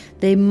people,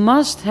 they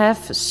must have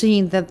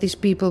seen that these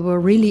people were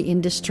really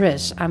in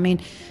distress. I mean,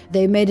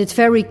 they made it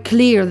very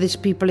clear, these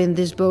people in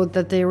this boat,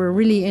 that they were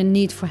really in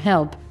need for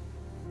help.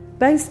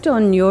 Based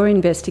on your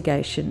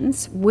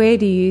investigations, where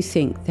do you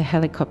think the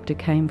helicopter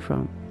came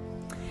from?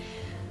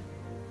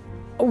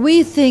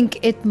 We think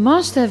it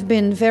must have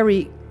been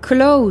very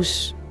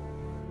close.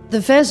 The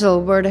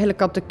vessel where the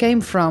helicopter came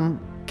from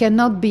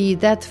cannot be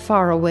that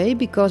far away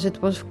because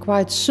it was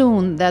quite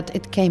soon that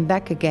it came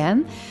back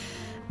again.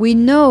 We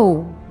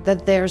know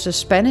that there's a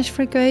Spanish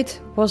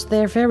frigate was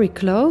there very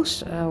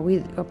close,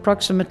 with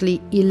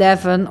approximately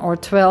 11 or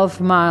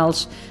 12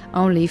 miles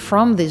only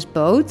from this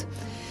boat.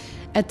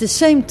 At the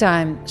same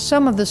time,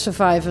 some of the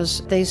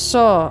survivors, they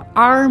saw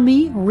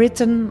army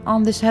written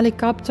on this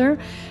helicopter,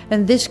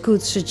 and this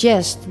could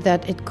suggest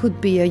that it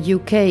could be a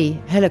UK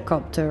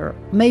helicopter,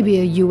 maybe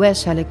a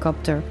US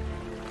helicopter.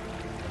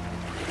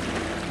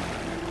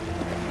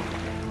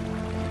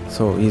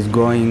 So he's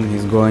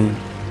going.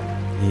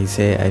 He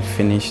say, I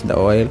finished the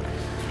oil,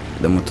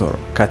 the motor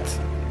cut.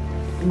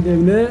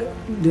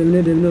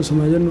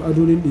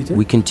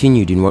 We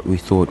continued in what we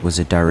thought was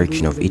a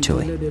direction of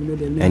Italy,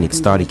 and it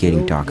started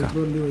getting darker.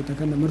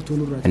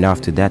 And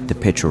after that, the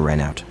petrol ran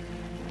out.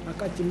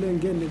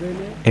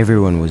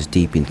 Everyone was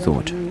deep in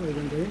thought,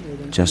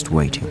 just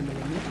waiting.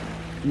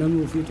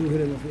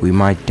 We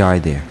might die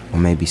there, or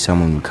maybe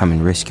someone would come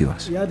and rescue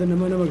us.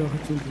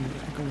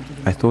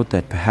 I thought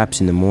that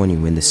perhaps in the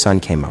morning when the sun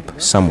came up,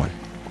 someone,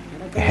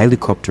 a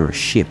helicopter or a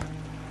ship,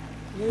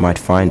 might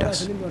find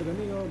us.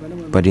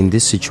 But in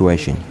this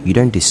situation, you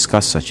don't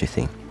discuss such a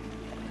thing,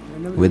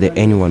 whether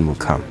anyone will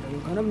come.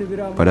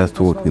 But I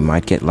thought we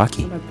might get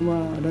lucky.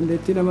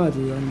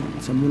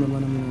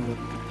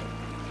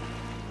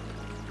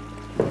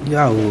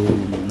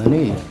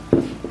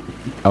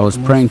 I was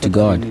praying to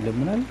God.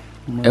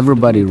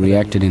 Everybody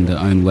reacted in their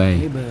own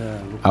way.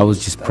 I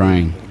was just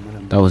praying.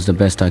 That was the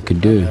best I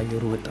could do.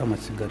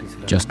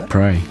 Just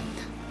pray.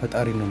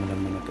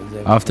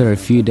 After a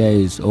few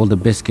days, all the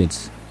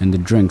biscuits and the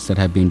drinks that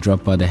had been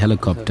dropped by the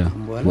helicopter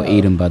were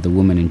eaten by the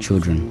women and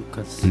children,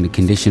 and the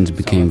conditions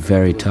became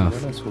very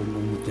tough.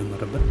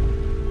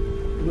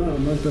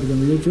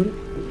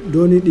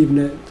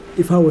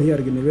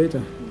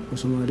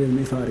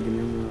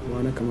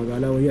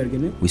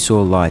 We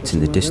saw lights in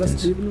the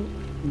distance.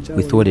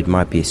 We thought it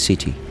might be a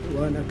city.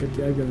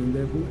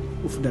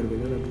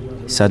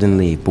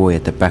 Suddenly, a boy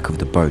at the back of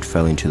the boat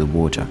fell into the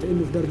water.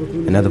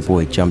 Another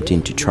boy jumped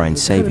in to try and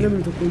save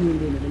him.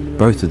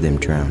 Both of them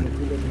drowned.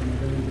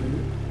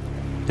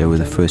 They were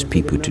the first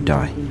people to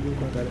die.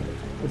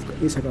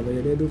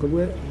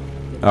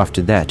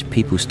 After that,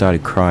 people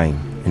started crying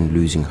and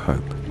losing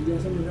hope.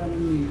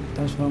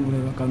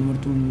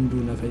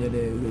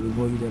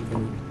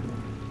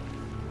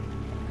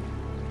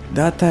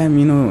 That time,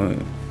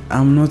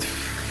 I'm not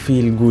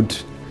feel good.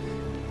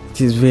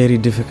 It is very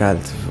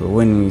difficult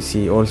when we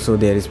see also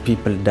there is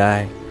people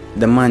die.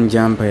 The man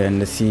jump in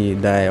the sea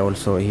die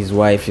also. His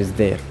wife is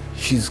there.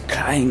 She's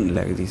crying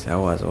like this.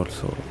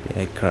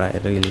 I cry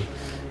really.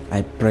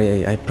 I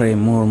pray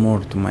more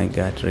to my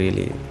God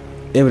really.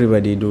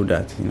 Everybody do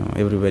that,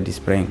 everybody's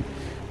praying.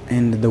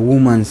 And the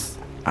women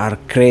are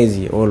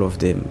crazy, all of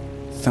them.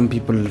 Some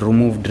people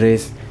remove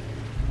dress.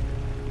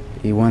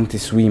 They want to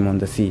swim on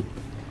the sea.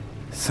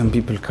 Some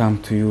people come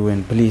to you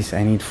and please,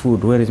 I need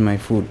food. Where is my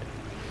food?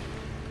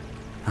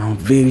 I'm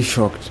very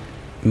shocked,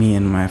 me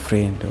and my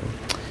friend.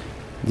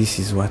 This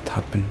is what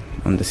happened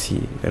on the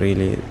sea,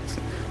 really.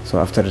 So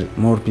after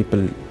more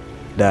people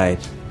died,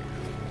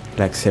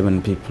 like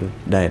 7 people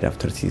died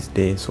after this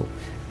day. So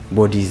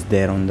bodies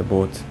there on the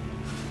boat.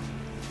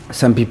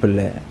 Some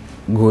people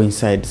go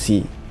inside the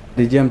sea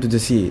They jumped to the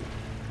sea.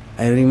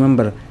 I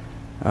remember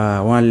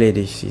one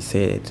lady, she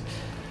said,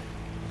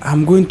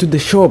 I'm going to the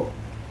shop.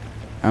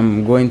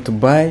 I'm going to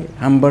buy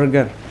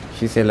hamburger.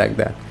 She said like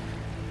that.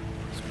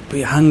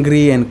 Be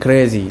hungry and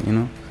crazy, you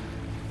know.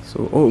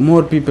 So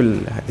more people,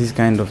 this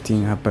kind of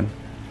thing happen.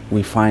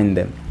 We find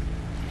them.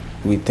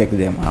 We take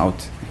them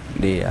out.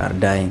 They are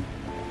dying.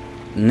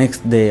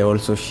 Next day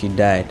also she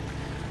died.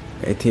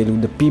 I tell you,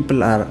 the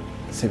people are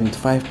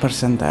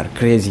 75% are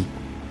crazy.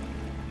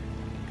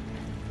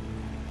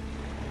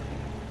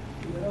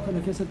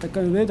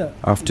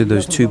 After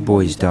those 2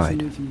 boys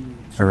died,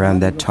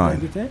 around that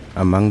time,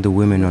 among the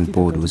women on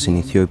board was an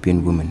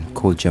Ethiopian woman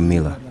called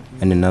Jamila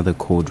and another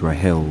called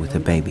Rahel with a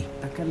baby.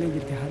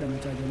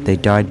 They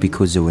died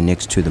because they were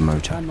next to the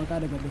motor.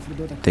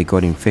 They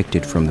got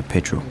infected from the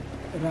petrol.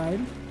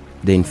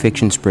 The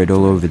infection spread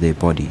all over their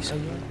bodies,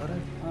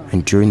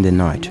 and during the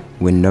night,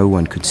 when no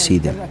one could see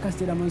them,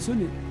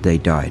 they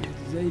died.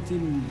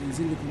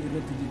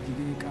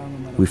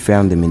 We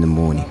found them in the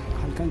morning.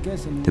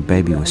 The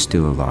baby was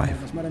still alive.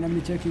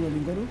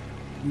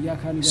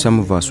 Some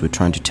of us were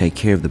trying to take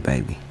care of the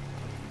baby.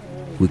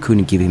 We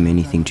couldn't give him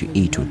anything to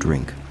eat or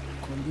drink.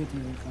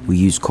 We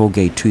used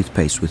Colgate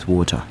toothpaste with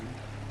water.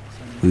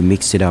 We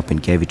mixed it up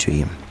and gave it to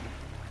him.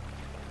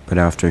 But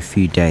after a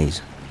few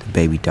days, the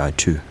baby died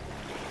too.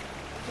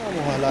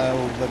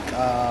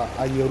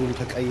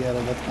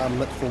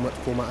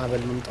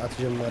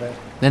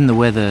 Then the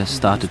weather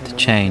started to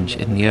change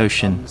and the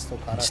ocean,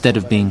 instead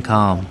of being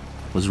calm,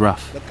 was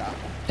rough.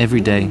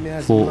 Every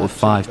day, 4 or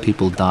 5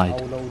 people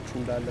died.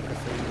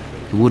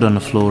 The wood on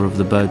the floor of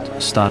the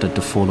boat started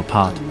to fall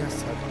apart.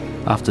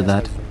 After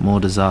that, more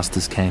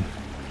disasters came.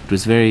 It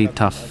was very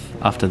tough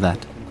after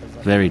that,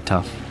 very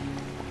tough.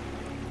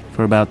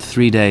 For about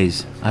 3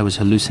 days, I was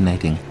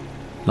hallucinating,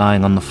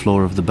 lying on the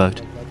floor of the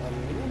boat.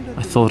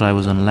 I thought I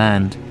was on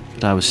land,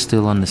 but I was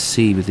still on the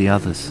sea with the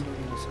others.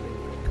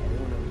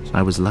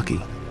 I was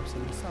lucky.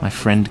 My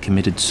friend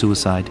committed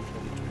suicide.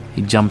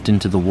 He jumped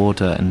into the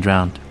water and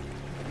drowned.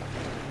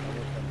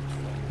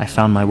 I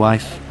found my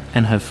wife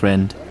and her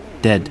friend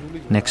dead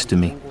next to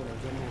me.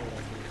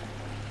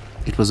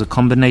 It was a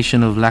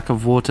combination of lack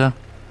of water,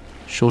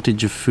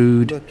 shortage of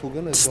food,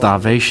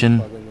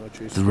 starvation,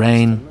 the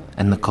rain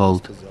and the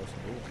cold.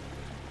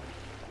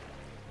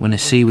 When the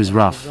sea was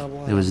rough,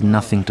 there was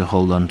nothing to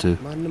hold on to,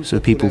 so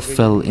people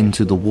fell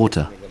into the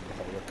water.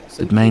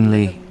 But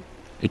mainly,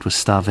 it was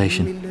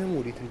starvation.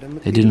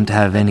 They didn't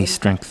have any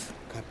strength.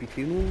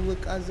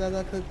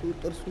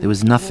 There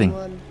was nothing,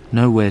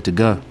 nowhere to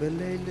go.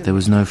 There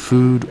was no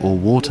food or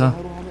water.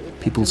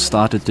 People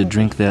started to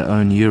drink their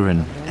own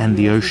urine and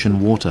the ocean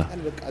water.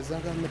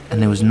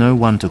 And there was no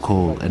one to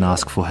call and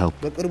ask for help.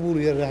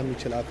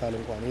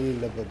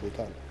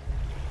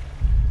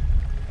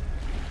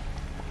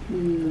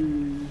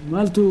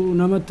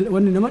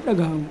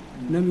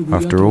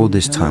 After all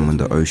this time on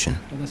the ocean,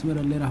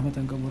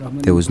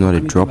 there was not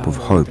a drop of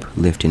hope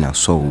left in our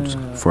souls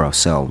for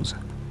ourselves.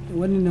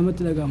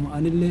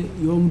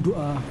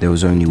 There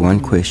was only one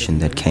question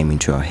that came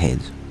into our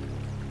heads.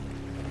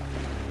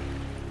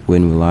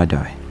 When will I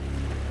die?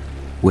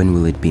 When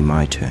will it be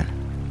my turn?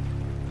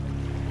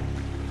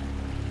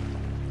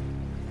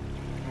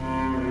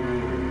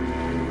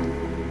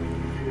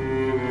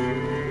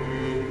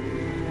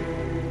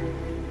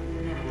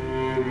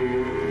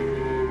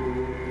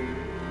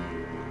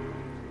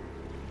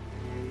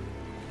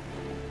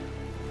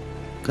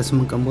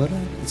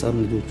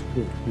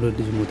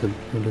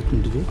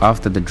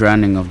 After the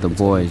drowning of the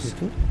boys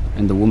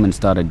and the woman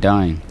started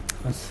dying,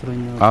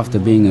 after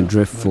being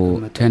adrift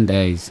for 10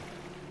 days,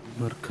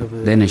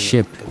 then a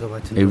ship,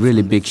 a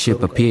really big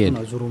ship appeared.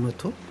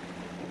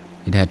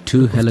 It had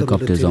 2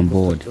 helicopters on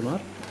board.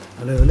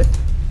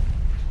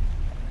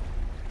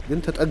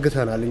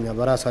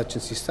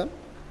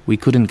 We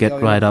couldn't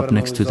get right up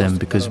next to them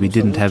because we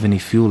didn't have any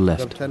fuel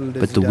left,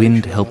 but the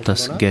wind helped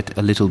us get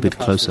a little bit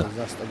closer.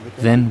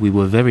 Then we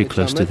were very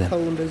close to them.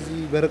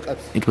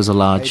 It was a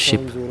large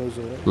ship,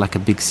 like a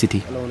big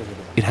city.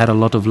 It had a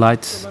lot of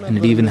lights and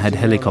it even had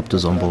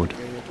helicopters on board.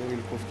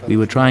 We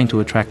were trying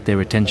to attract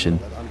their attention,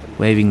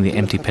 waving the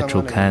empty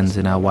petrol cans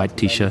in our white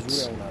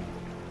t-shirts.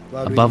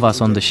 Above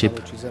us on the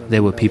ship,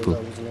 there were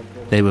people.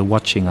 They were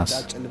watching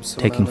us,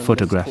 taking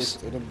photographs,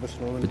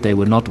 but they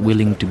were not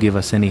willing to give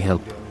us any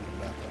help.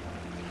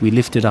 We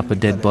lifted up a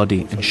dead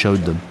body and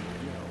showed them.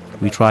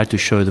 We tried to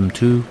show them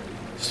 2,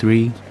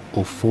 3,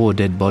 or 4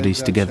 dead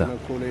bodies together.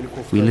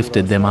 We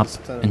lifted them up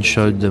and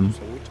showed them,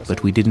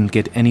 but we didn't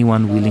get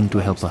anyone willing to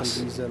help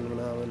us.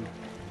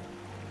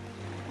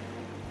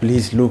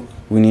 Please look,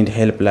 we need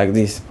help like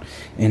this.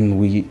 And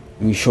we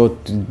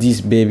showed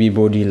this baby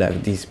body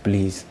like this,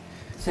 please.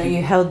 So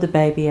you held the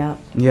baby up?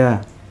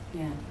 Yeah.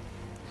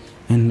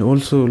 And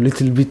also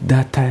little bit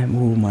that time,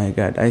 oh my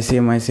God, I say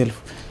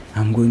myself,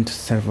 I'm going to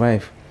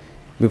survive.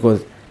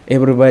 Because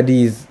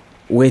everybody is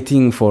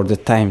waiting for the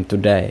time to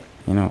die,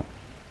 you know.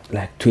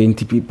 Like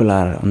 20 people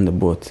are on the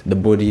boat, the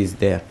body is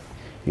there.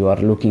 You are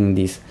looking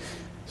this.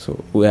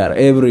 So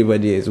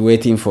everybody is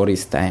waiting for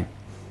his time.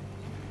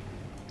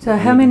 So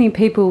how many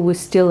people were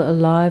still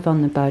alive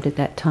on the boat at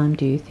that time,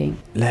 do you think?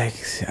 Like,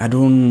 I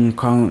don't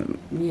count,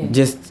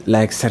 just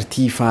like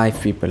 35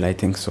 people, I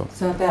think so.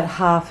 So about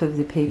half of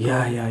the people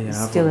are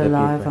still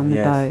alive on the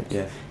boat.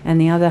 Yes.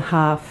 And the other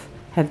half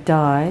have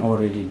died.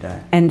 Already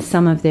died. And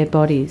some of their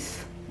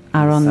bodies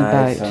are on the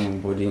boat.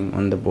 Some body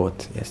on the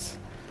boat, yes.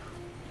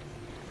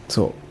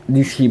 So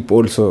this ship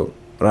also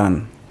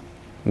ran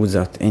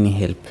without any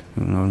help,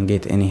 don't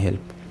get any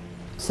help.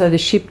 So the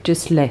ship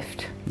just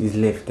left? It's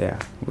left there,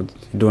 but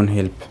don't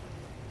help.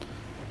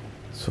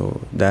 So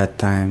that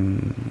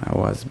time I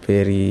was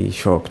very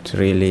shocked,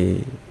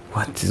 really,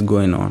 what is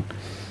going on?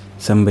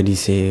 Somebody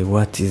say,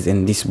 what is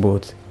in this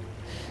boat?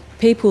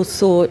 People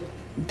thought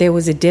there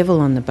was a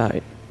devil on the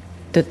boat,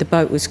 that the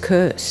boat was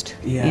cursed.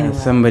 Yeah,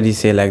 somebody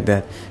say like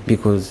that,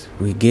 because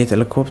we get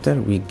helicopter,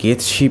 we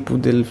get ship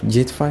with the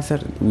jet fighter,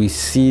 we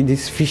see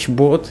this fish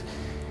boat,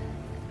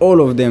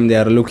 all of them, they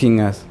are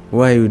looking at us.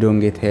 Why we don't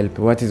get help?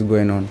 What is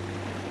going on?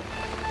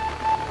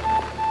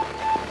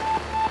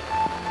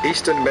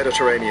 Eastern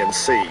Mediterranean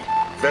Sea.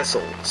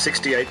 Vessel,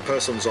 68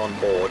 persons on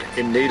board,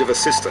 in need of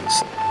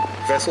assistance.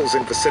 Vessels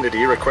in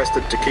vicinity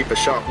requested to keep a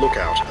sharp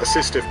lookout,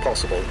 assist if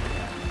possible.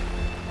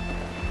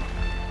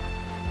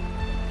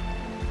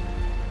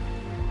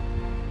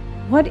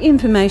 What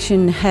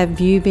information have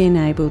you been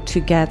able to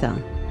gather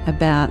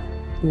about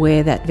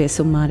where that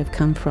vessel might have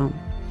come from?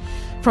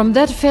 From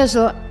that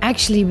vessel,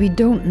 actually, we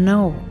don't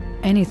know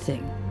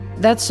anything.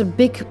 That's a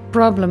big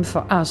problem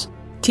for us.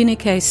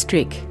 Tineke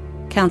Strick,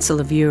 Council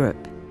of Europe.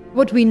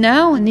 What we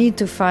now need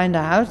to find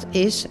out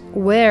is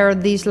where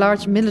these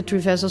large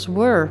military vessels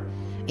were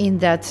in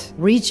that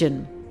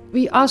region.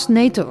 We asked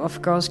NATO,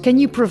 of course, can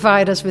you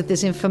provide us with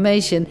this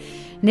information?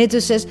 NATO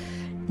says,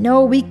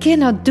 no, we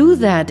cannot do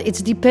that.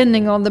 It's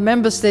depending on the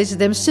member states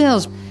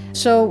themselves.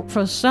 So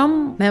from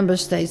some member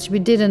states we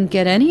didn't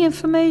get any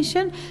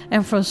information,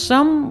 and from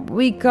some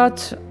we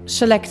got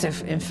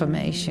selective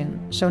information,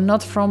 so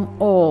not from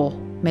all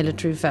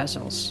military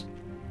vessels.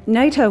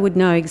 NATO would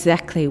know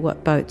exactly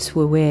what boats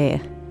were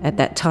where at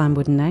that time,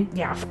 wouldn't they?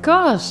 Yeah, of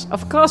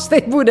course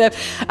they would have.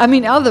 I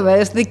mean,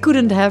 otherwise they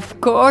couldn't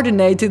have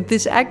coordinated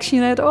this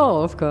action at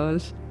all, of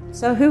course.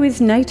 So who is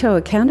NATO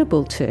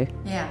accountable to?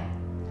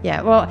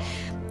 Yeah, well,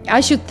 I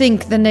should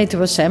think the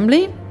NATO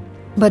Assembly,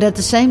 but at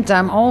the same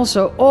time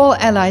also all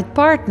allied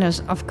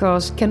partners, of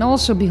course, can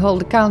also be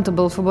held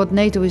accountable for what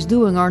NATO is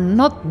doing or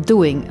not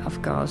doing,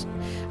 of course.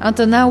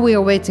 Until now we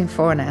are waiting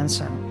for an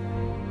answer.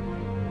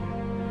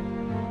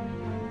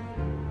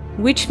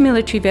 Which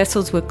military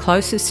vessels were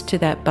closest to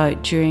that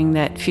boat during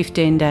that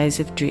 15 days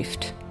of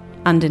drift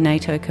under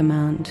NATO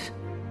command?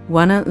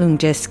 Wana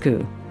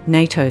Lungescu,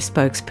 NATO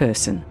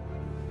spokesperson.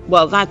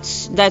 Well,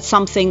 that's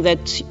something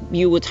that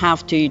you would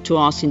have to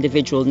ask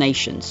individual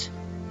nations.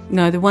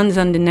 No, the ones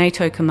under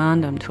NATO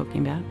command I'm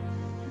talking about.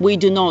 We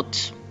do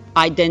not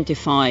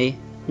identify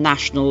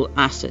national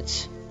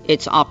assets.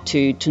 It's up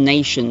to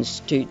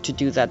nations to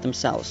do that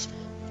themselves.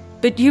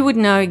 But you would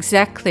know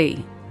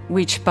exactly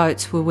which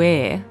boats were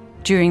where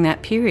during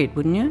that period,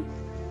 wouldn't you?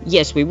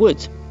 Yes, we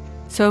would.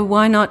 So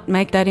why not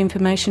make that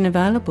information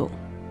available?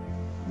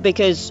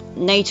 Because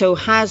NATO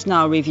has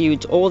now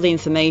reviewed all the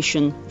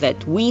information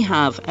that we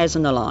have as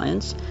an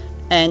alliance,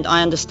 and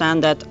I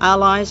understand that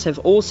allies have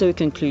also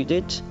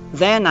concluded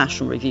their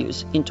national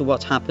reviews into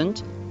what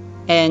happened,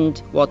 and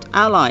what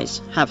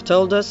allies have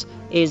told us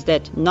is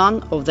that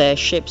none of their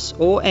ships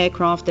or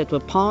aircraft that were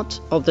part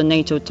of the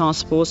NATO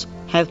task force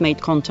have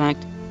made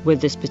contact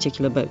with this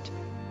particular boat.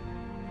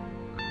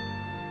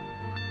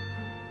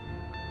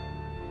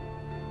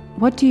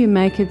 What do you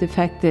make of the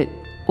fact that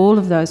all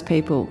of those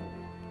people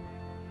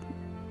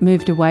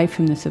moved away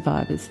from the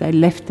survivors? They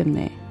left them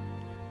there.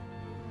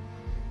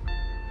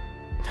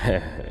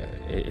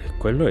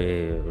 Quello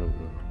è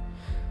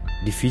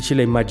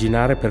difficile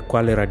immaginare per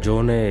quale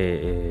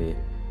ragione.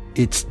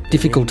 It's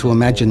difficult to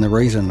imagine the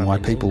reason why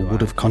people would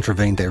have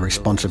contravened their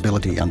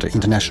responsibility under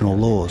international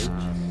laws.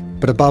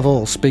 But above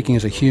all, speaking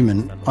as a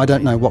human, I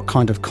don't know what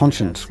kind of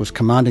conscience was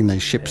commanding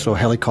these ships or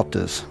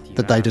helicopters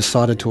that they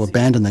decided to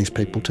abandon these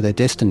people to their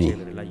destiny.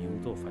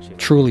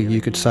 Truly, you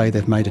could say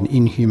they've made an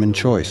inhuman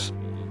choice,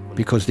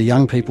 because the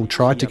young people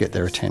tried to get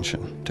their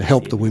attention, to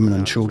help the women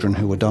and children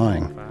who were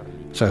dying.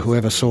 So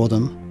whoever saw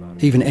them,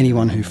 even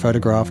anyone who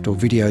photographed or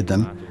videoed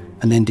them,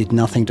 and then did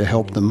nothing to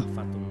help them,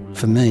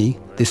 for me,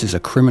 this is a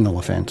criminal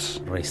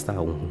offence. Resta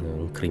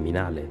un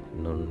criminale,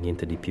 non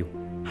niente di più.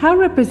 How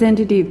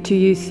representative do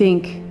you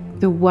think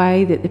the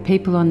way that the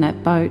people on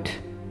that boat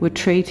were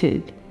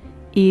treated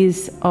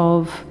is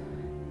of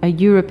a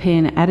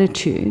European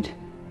attitude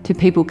to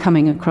people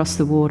coming across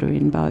the water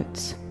in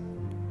boats?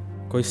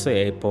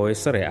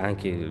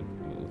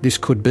 This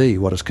could be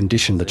what has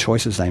conditioned the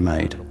choices they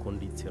made.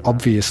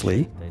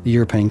 Obviously, the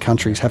European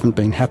countries haven't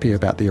been happy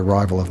about the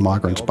arrival of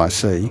migrants by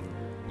sea,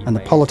 and the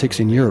politics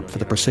in Europe for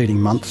the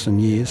preceding months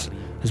and years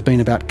has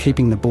been about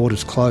keeping the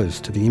borders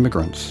closed to the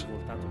immigrants.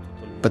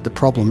 But the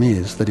problem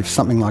is that if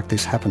something like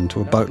this happened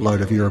to a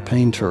boatload of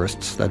European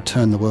tourists, they'd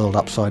turn the world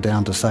upside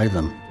down to save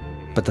them.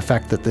 But the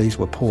fact that these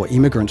were poor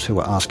immigrants who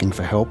were asking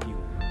for help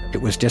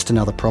It was just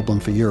another problem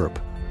for Europe,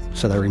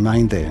 so they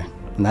remained there,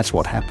 and that's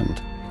what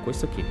happened.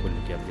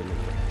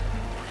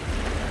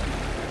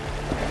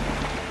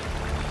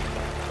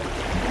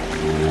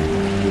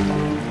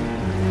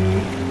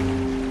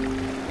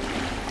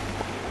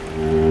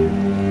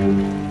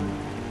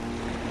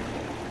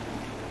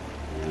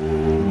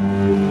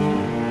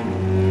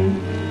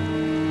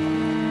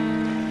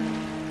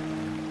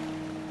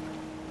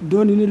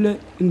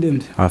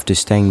 After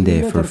staying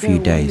there for a few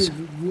days,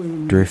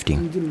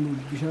 drifting,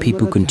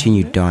 people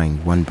continued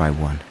dying one by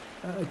one.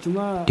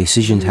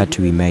 Decisions had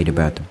to be made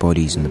about the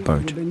bodies in the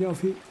boat.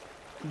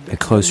 A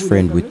close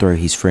friend would throw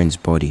his friend's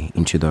body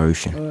into the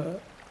ocean.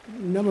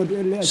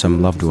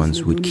 Some loved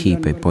ones would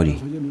keep a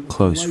body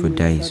close for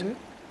days,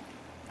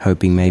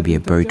 hoping maybe a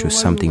boat or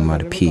something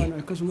might appear.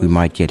 We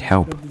might get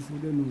help.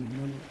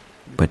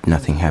 But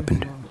nothing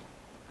happened.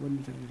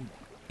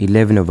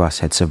 11 of us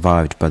had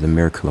survived by the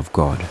miracle of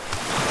God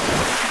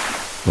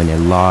when a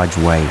large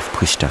wave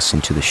pushed us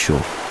into the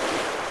shore.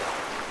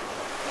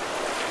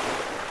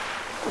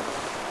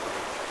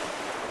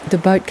 The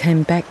boat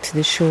came back to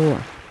the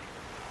shore.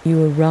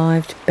 You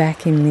arrived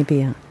back in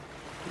Libya.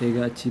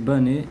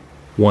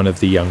 One of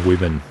the young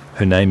women,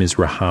 her name is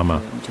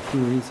Rahama.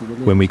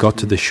 When we got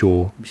to the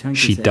shore,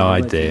 she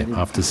died there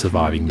after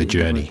surviving the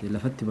journey.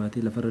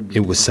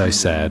 It was so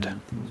sad.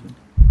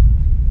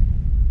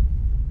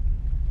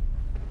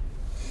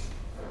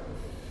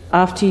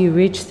 After you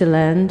reached the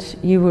land,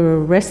 you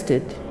were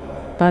arrested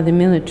by the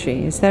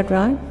military, is that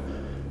right?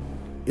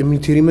 Even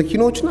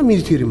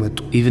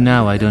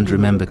now, I don't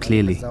remember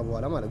clearly.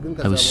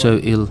 I was so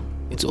ill,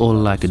 it's all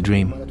like a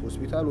dream.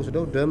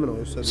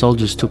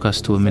 Soldiers took us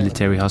to a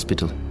military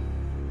hospital.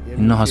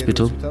 In the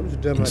hospital,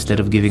 instead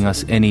of giving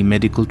us any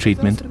medical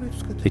treatment,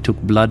 they took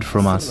blood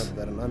from us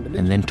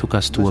and then took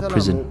us to a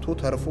prison.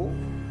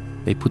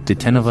 They put the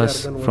 10 of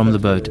us from the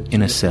boat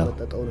in a cell.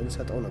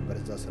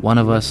 One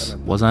of us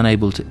was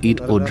unable to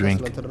eat or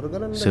drink,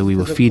 so we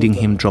were feeding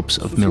him drops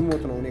of milk,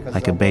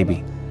 like a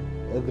baby.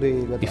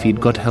 If he'd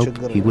got help,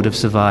 he would have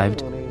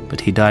survived,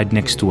 but he died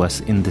next to us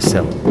in the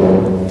cell.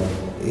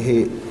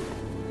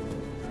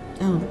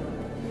 Oh,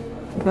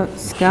 you've got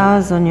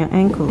scars on your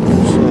ankles.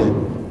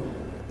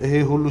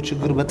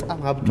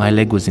 My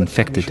leg was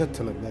infected,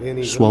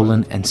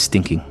 swollen and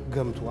stinking.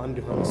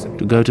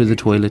 To go to the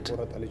toilet,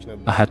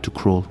 I had to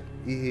crawl.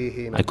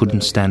 I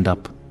couldn't stand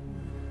up.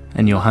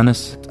 And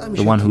Johannes,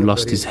 the one who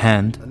lost his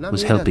hand,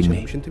 was helping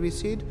me.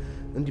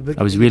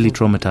 I was really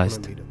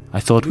traumatized. I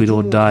thought we'd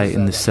all die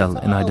in the cell,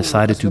 and I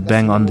decided to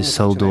bang on the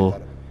cell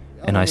door,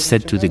 and I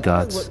said to the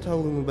guards,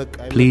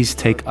 "Please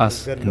take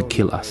us and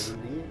kill us.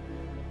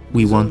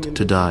 We want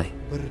to die.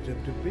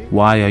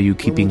 Why are you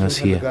keeping us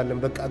here?"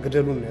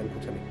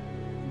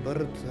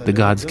 The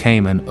guards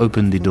came and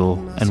opened the door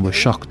and were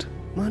shocked.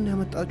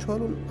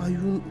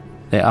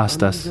 They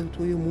asked us,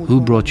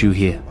 "Who brought you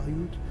here?"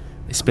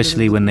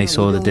 Especially when they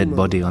saw the dead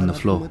body on the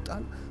floor.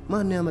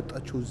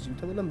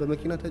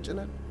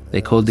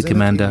 They called the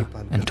commander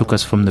and took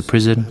us from the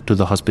prison to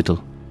the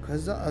hospital.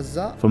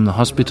 From the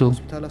hospital,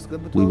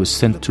 we were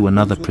sent to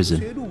another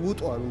prison.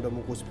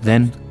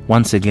 Then,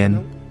 once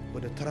again,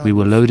 we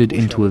were loaded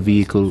into a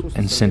vehicle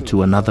and sent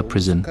to another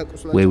prison,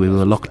 where we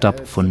were locked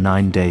up for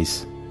 9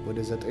 days.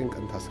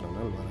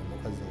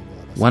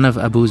 One of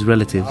Abu's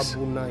relatives,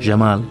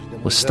 Jamal,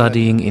 was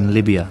studying in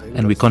Libya,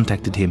 and we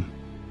contacted him.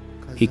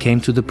 He came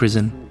to the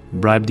prison,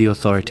 bribed the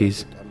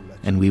authorities,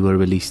 and we were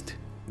released.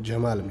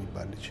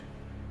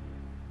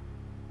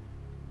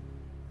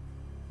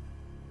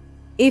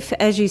 If,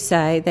 as you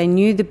say, they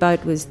knew the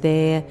boat was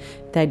there,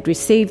 they'd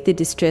received the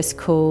distress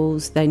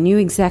calls, they knew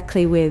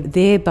exactly where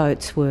their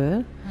boats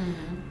were,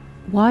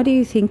 why do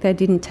you think they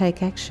didn't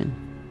take action?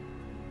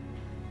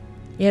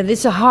 Yeah, this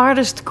is the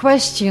hardest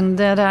question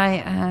that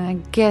I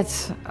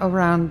get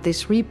around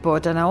this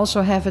report, and I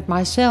also have it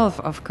myself,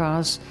 of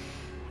course.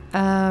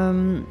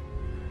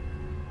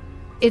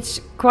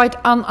 It's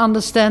quite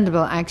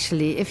ununderstandable,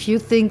 actually. If you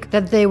think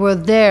that they were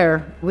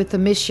there with the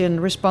mission,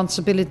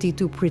 responsibility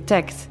to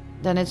protect,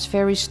 then it's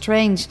very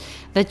strange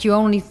that you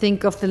only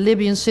think of the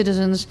Libyan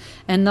citizens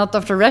and not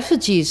of the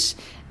refugees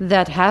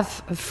that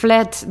have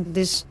fled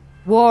this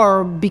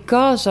war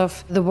because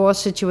of the war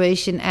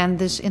situation and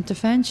this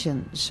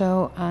intervention.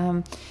 So,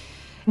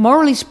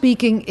 morally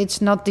speaking,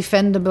 it's not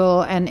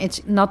defendable and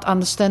it's not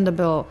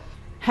understandable.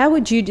 How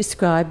would you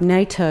describe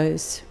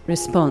NATO's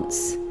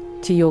response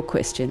to your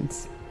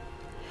questions?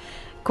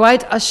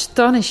 Quite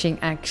astonishing,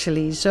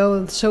 actually.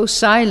 So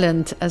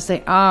silent as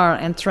they are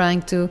and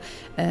trying to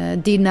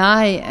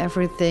deny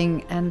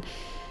everything. And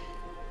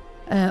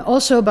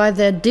also by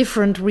their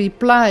different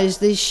replies,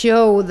 they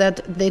show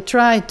that they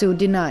try to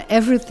deny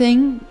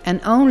everything,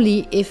 and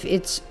only if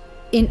it's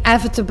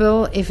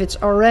inevitable, if it's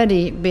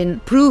already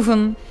been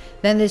proven,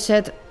 then they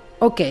said,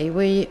 okay,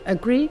 we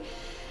agree.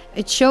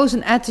 It shows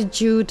an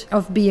attitude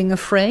of being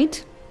afraid,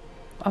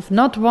 of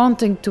not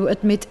wanting to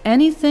admit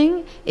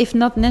anything if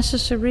not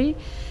necessary,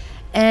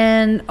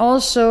 and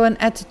also an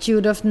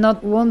attitude of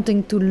not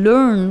wanting to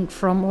learn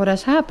from what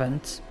has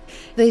happened.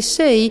 They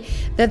say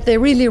that they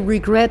really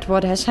regret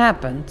what has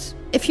happened,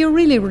 If you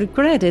really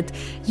regret it,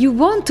 you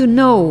want to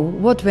know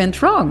what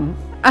went wrong.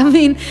 I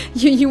mean,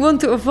 you want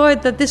to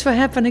avoid that this will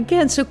happen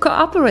again, so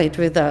cooperate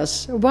with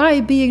us.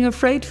 Why being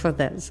afraid for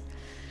that?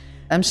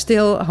 I'm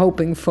still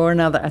hoping for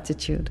another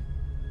attitude.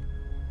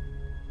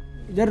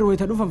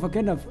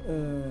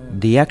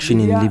 The action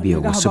in Libya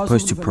was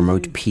supposed to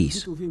promote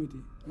peace,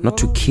 not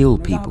to kill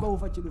people.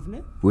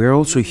 We're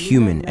also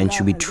human and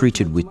should be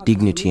treated with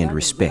dignity and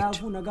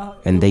respect,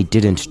 and they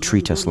didn't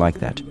treat us like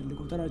that.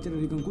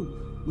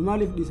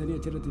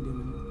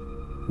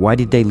 Why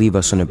did they leave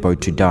us on a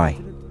boat to die?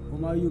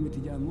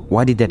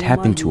 Why did that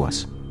happen to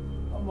us?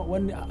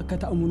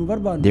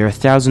 There are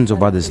thousands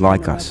of others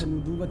like us,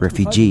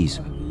 refugees.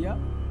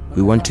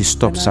 We want to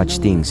stop such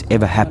things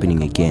ever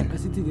happening again.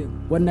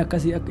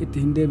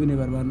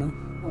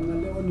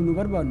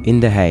 In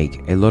The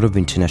Hague, a lot of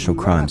international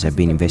crimes have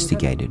been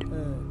investigated,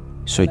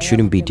 so it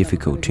shouldn't be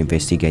difficult to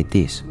investigate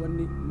this.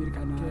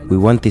 We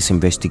want this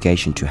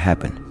investigation to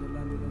happen.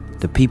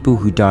 The people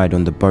who died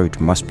on the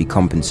boat must be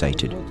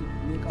compensated,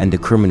 and the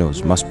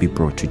criminals must be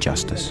brought to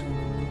justice.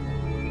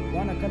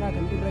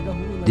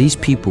 These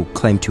people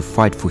claim to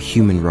fight for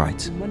human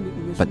rights,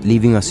 but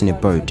leaving us in a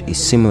boat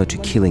is similar to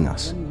killing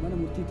us.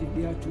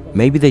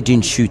 Maybe they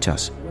didn't shoot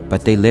us,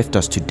 but they left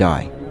us to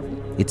die.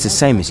 It's the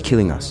same as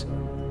killing us.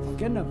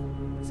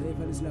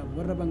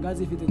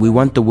 We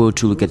want the world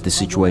to look at the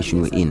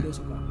situation we're in.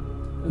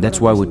 That's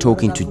why we're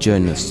talking to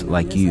journalists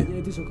like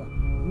you,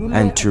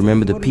 and to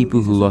remember the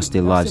people who lost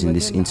their lives in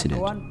this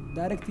incident.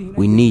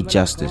 We need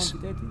justice.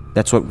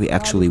 That's what we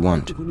actually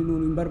want.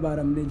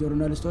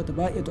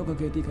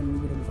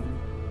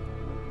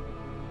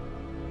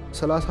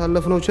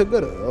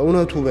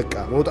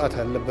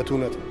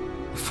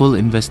 Full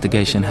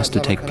investigation has to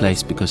take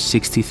place because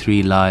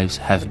 63 lives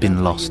have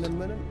been lost.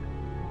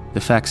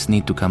 The facts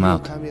need to come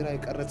out.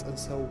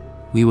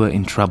 We were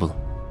in trouble.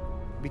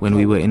 When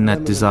we were in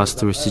that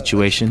disastrous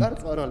situation,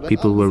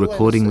 people were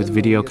recording with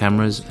video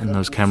cameras, and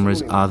those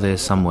cameras are there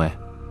somewhere.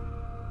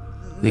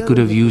 They could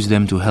have used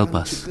them to help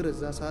us.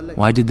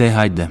 Why did they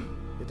hide them?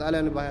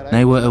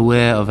 They were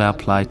aware of our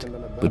plight,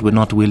 but were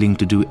not willing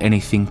to do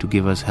anything to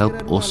give us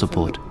help or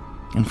support.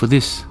 And for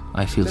this,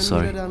 I feel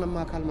sorry.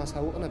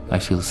 I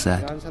feel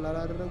sad.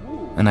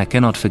 And I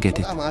cannot forget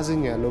it.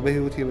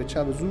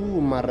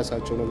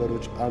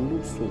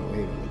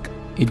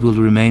 It will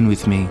remain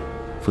with me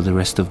for the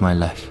rest of my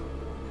life.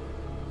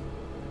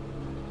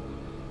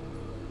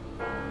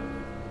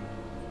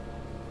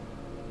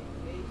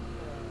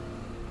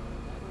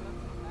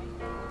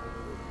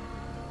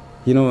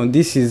 You know,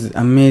 this is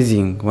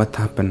amazing what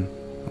happened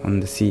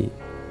on the sea.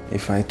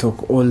 If I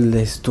talk all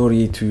the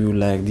story to you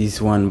like this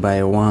one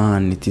by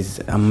one, it is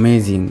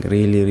amazing,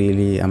 really,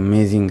 really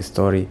amazing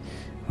story.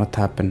 What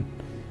happened,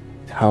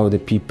 how the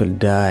people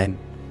died.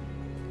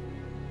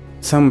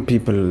 Some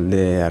people,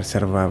 they are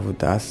survived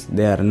with us,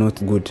 they are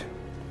not good.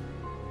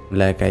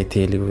 Like I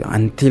tell you,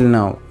 until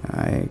now,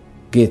 I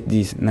get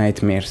these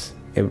nightmares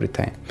every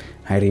time.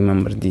 I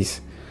remember this.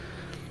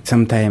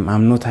 Sometimes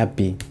I'm not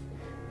happy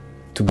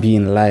to be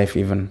in life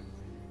even.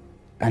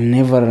 I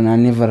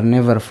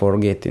never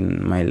forget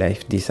in my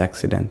life this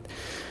accident.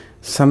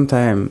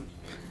 Sometimes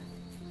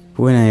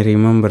when I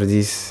remember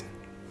this,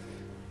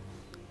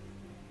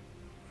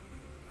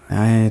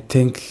 I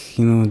think,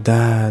 you know,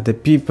 the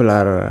people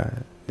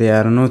they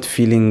are not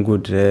feeling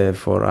good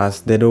for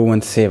us. They don't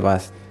want to save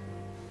us.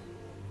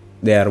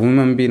 They are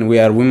women being, we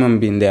are women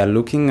being. They are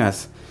looking at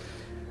us.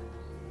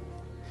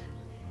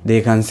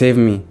 They can save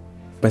me,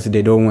 but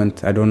they don't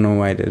want. I don't know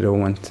why they don't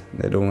want.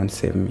 They don't want to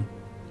save me.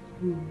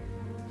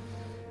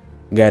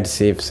 God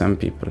save some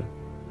people.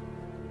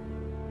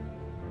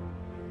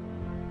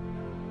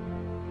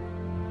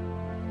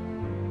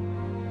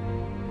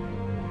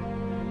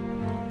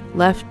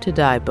 Left to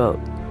Die Boat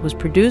was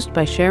produced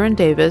by Sharon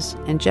Davis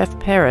and Jeff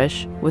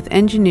Parrish with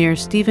engineer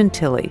Stephen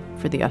Tilley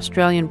for the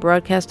Australian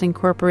Broadcasting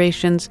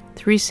Corporation's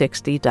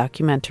 360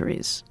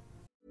 documentaries.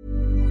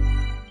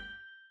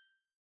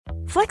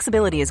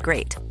 Flexibility is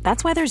great.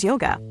 That's why there's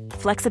yoga.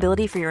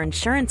 Flexibility for your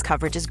insurance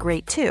coverage is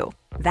great too.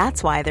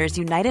 That's why there's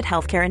United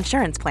Healthcare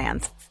Insurance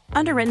Plans.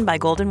 Underwritten by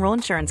Golden Rule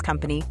Insurance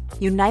Company,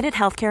 United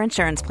Healthcare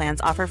Insurance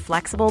Plans offer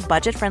flexible,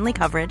 budget-friendly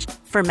coverage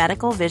for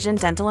medical, vision,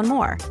 dental, and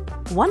more.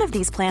 One of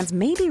these plans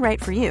may be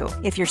right for you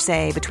if you're,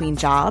 say, between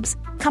jobs,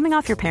 coming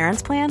off your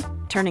parents' plan,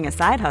 turning a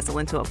side hustle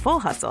into a full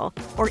hustle,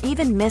 or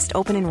even missed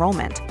open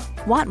enrollment.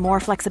 Want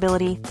more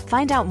flexibility?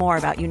 Find out more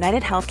about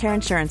United Healthcare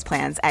Insurance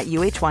Plans at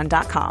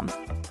uh1.com.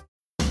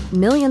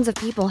 Millions of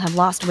people have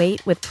lost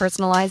weight with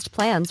personalized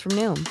plans from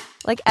Noom.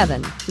 Like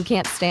Evan, who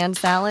can't stand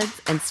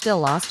salads and still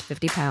lost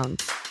 50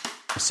 pounds.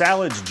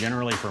 Salads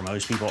generally for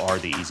most people are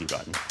the easy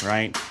button,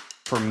 right?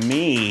 For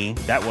me,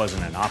 that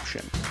wasn't an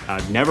option.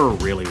 I never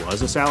really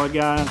was a salad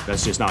guy.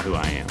 That's just not who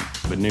I am.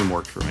 But Noom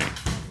worked for me.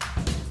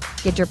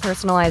 Get your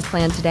personalized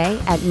plan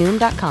today at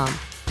Noom.com.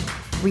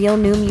 Real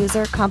Noom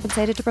user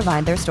compensated to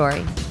provide their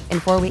story. In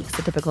 4 weeks,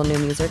 the typical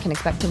Noom user can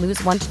expect to lose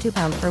 1 to 2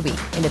 pounds per week.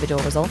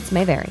 Individual results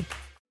may vary.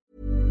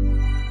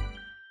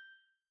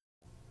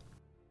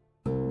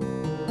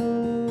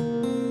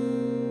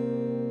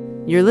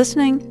 You're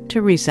listening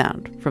to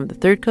Resound from the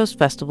Third Coast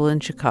Festival in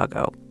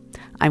Chicago.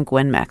 I'm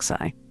Gwen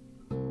Macsai.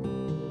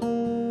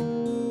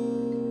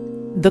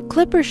 The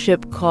clipper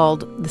ship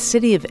called the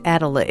City of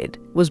Adelaide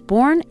was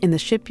born in the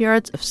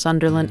shipyards of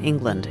Sunderland,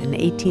 England in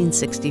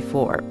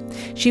 1864.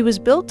 She was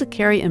built to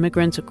carry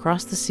immigrants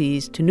across the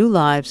seas to new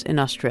lives in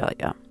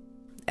Australia.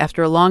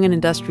 After a long and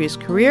industrious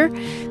career,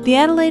 the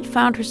Adelaide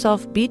found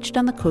herself beached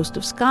on the coast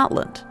of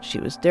Scotland. She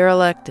was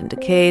derelict and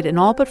decayed and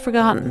all but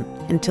forgotten,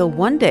 until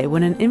one day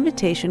when an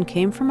invitation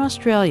came from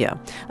Australia,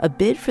 a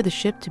bid for the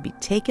ship to be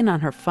taken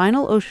on her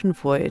final ocean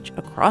voyage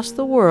across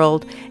the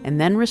world and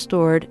then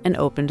restored and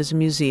opened as a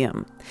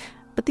museum.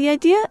 But the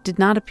idea did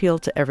not appeal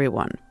to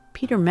everyone.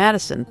 Peter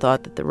Madison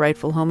thought that the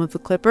rightful home of the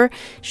Clipper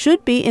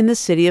should be in the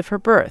city of her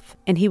birth,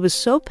 and he was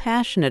so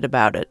passionate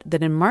about it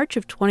that in March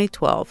of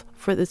 2012,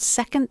 for the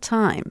second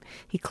time,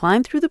 he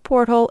climbed through the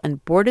porthole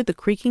and boarded the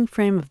creaking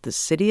frame of the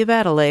City of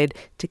Adelaide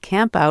to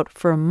camp out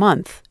for a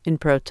month in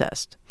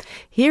protest.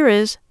 Here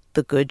is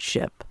The Good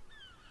Ship.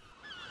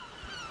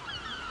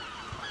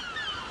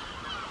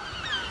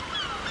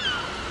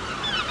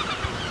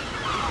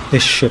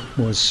 This ship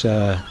was,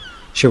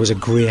 she was a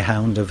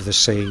greyhound of the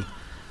sea.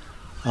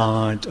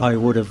 And I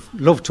would have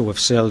loved to have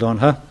sailed on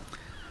her.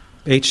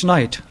 Each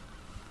night,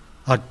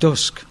 at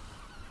dusk,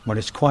 when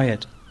it's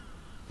quiet,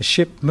 the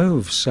ship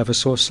moves ever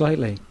so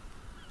slightly.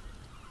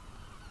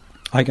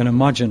 I can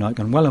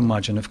well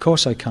imagine, of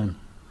course I can,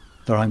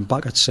 that I'm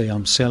back at sea,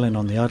 I'm sailing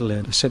on the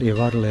Adelaide, the City of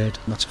Adelaide.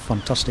 That's a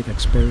fantastic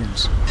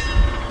experience.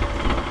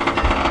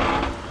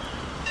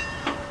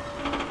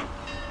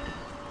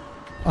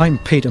 I'm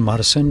Peter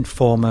Madison,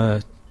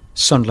 former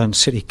Sunderland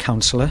City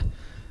Councillor,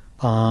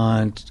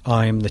 and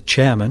I'm the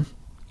chairman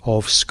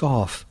of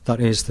SCARF,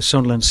 that is the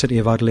Sunderland City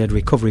of Adelaide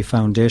Recovery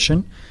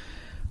Foundation.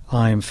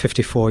 I'm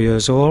 54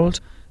 years old.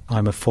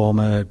 I'm a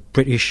former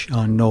British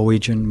and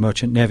Norwegian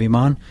merchant navy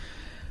man,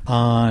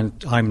 and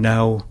I'm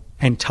now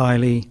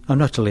entirely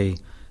and utterly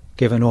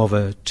given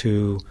over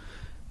to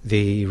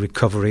the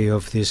recovery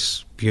of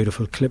this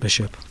beautiful clipper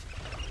ship.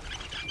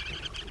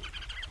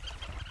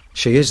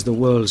 She is the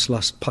world's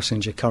last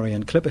passenger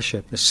carrying clipper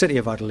ship. The City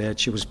of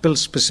Adelaide, she was built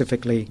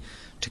specifically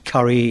to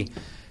carry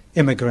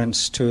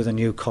immigrants to the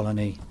new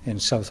colony in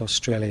South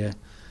Australia.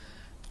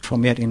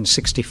 From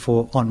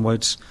 1864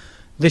 onwards,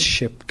 this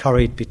ship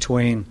carried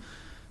between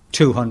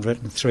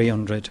 200 and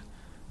 300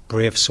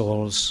 brave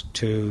souls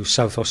to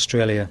South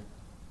Australia.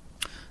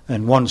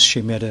 And once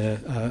she made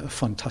a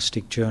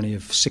fantastic journey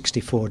of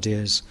 64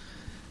 days.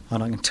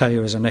 And I can tell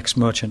you, as an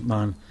ex-merchant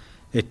man,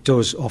 it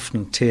does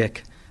often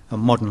take a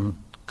modern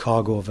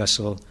cargo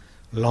vessel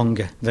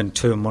longer than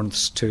 2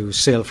 months to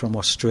sail from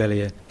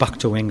Australia back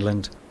to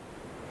England.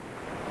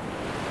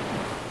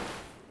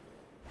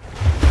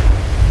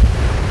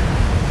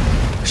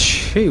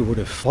 She would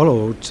have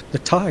followed the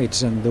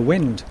tides and the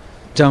wind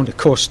down the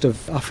coast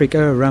of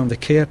Africa, around the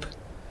Cape,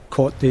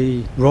 caught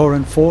the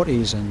roaring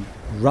 40s and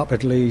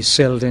rapidly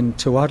sailed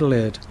into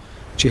Adelaide.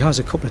 She has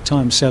a couple of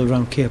times sailed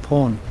around Cape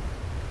Horn,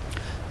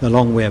 the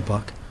long way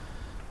back,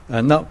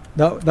 and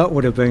that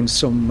would have been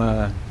some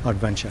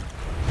adventure.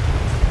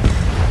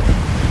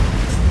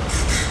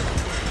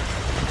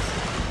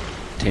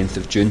 10th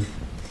of June.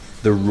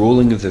 The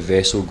rolling of the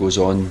vessel goes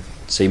on,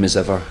 same as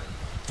ever.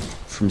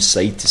 From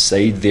side to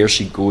side, there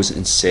she goes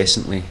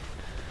incessantly.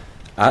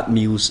 At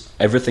meals,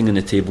 everything on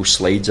the table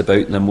slides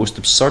about in a most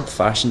absurd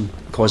fashion,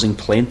 causing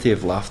plenty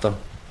of laughter.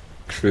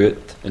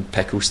 Cruet and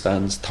pickle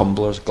stands,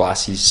 tumblers,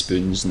 glasses,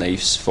 spoons,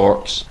 knives,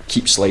 forks,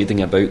 keep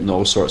sliding about in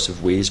all sorts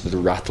of ways with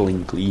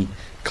rattling glee,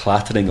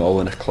 clattering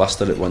all in a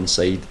cluster at one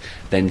side,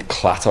 then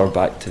clatter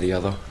back to the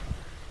other.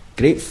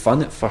 Great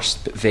fun at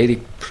first, but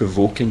very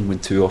provoking when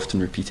too often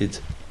repeated.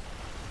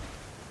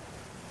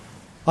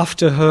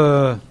 After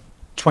her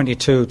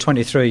 22,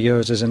 23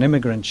 years as an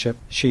immigrant ship,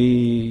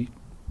 she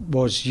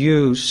was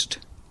used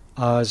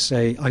as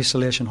an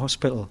isolation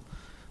hospital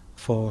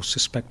for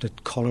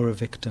suspected cholera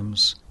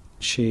victims.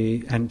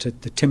 She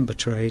entered the timber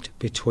trade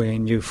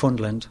between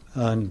Newfoundland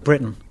and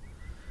Britain,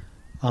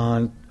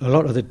 and a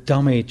lot of the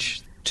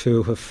damage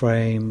to her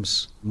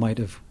frames might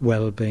have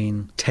well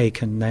been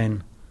taken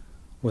then,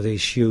 with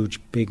these huge,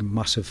 big,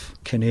 massive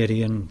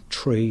Canadian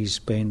trees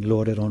being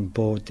loaded on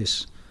board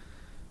this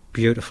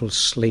beautiful,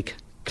 sleek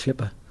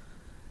clipper.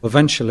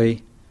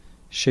 Eventually,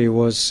 she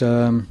was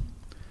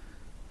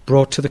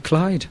brought to the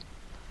Clyde,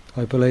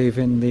 I believe,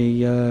 in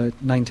the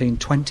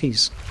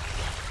 1920s.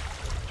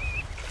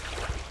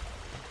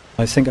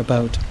 I think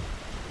about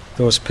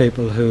those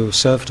people who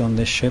served on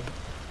this ship,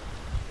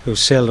 who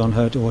sailed on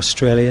her to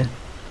Australia,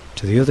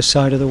 to the other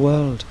side of the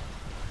world.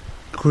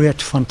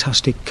 Great,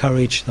 fantastic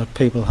courage that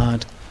people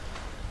had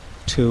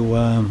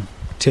to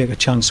take a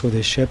chance with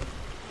this ship.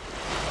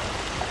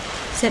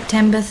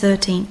 September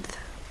 13th.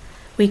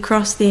 We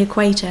crossed the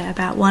equator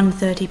about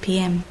 1:30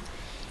 p.m.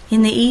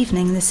 In the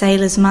evening, the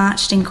sailors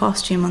marched in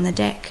costume on the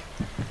deck.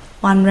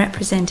 One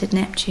represented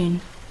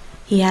Neptune.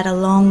 He had a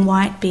long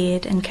white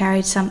beard and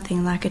carried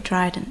something like a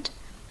trident.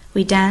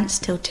 We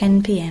danced till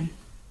 10 p.m.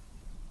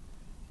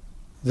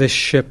 This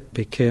ship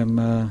became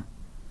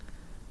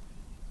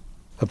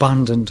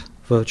abandoned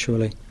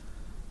virtually.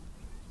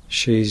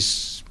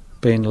 She's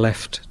been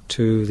left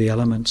to the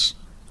elements.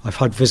 I've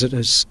had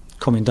visitors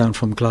coming down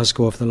from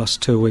Glasgow over the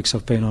last 2 weeks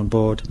I've been on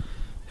board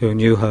who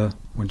knew her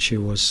when she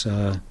was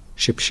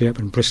ship-shape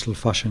in Bristol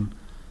fashion,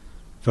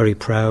 very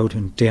proud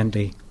and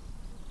dainty,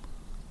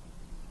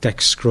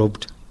 decks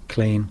scrubbed,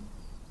 clean.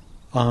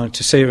 And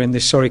to see her in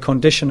this sorry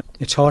condition,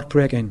 it's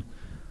heartbreaking.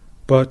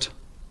 But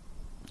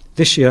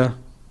this year,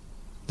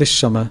 this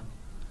summer,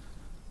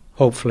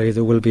 hopefully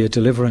there will be a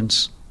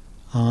deliverance,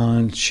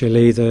 and she'll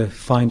either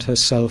find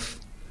herself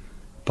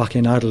back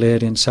in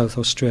Adelaide in South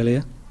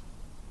Australia,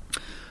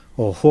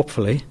 or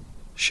hopefully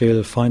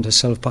she'll find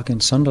herself back in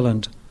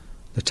Sunderland,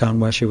 the town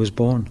where she was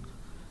born,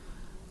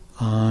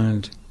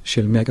 and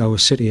she'll make our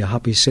city a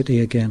happy city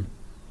again.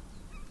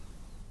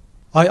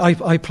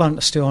 I plan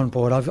to stay on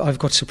board. I've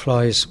got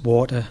supplies,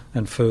 water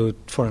and food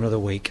for another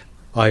week.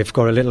 I've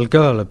got a little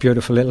girl, a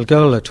beautiful little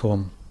girl at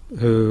home,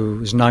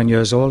 who is 9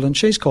 years old, and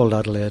she's called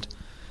Adelaide,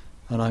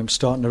 and I'm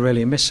starting to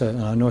really miss her,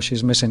 and I know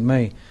she's missing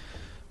me.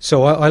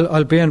 So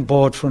I'll be on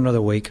board for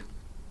another week,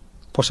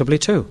 possibly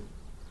 2,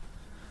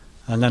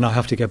 and then I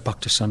have to get back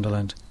to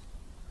Sunderland.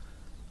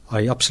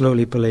 I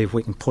absolutely believe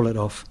we can pull it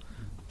off,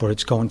 but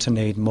it's going to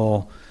need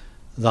more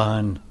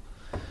than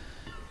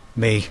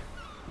me.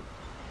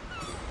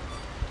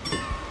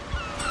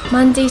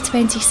 Monday,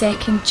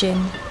 22nd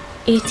June,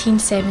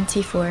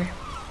 1874.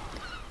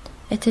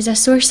 It is a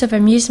source of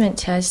amusement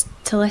to us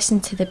to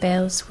listen to the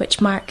bells which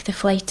mark the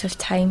flight of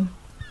time.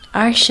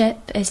 Our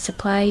ship is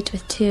supplied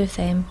with 2 of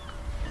them.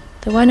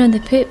 The one on the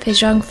poop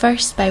is rung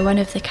first by one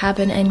of the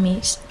cabin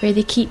inmates, where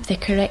they keep the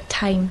correct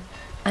time,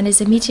 and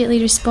is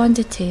immediately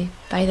responded to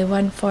by the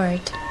one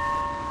forward.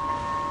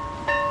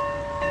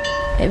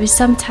 It was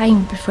some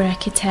time before I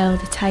could tell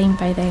the time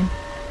by them,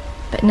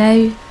 but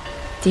now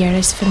they are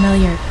as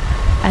familiar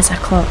as a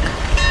clock.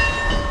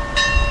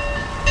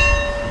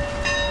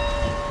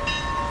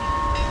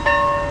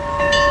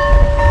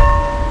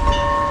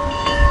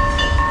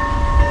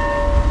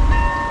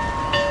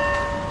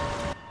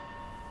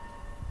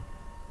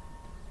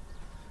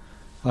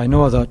 I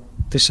know that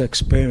this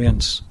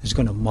experience is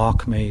going to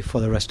mark me for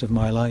the rest of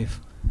my life.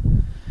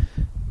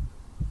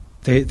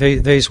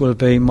 These will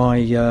be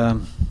my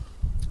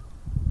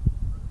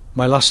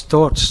last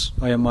thoughts,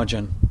 I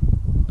imagine.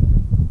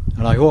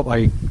 And I hope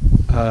I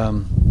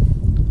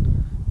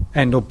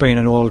end up being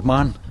an old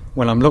man.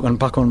 When I'm looking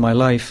back on my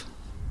life,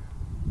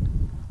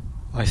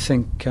 I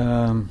think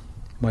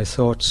my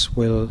thoughts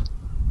will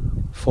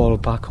fall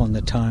back on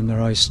the time that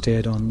I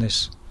stayed on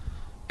this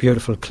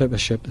beautiful clipper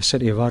ship, the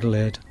City of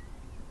Adelaide,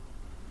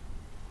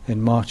 in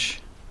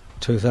March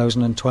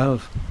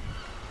 2012.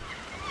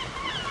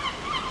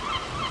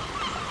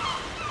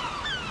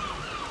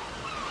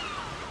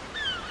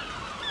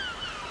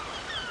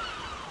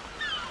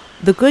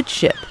 The Good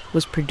Ship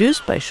was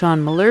produced by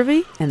Sean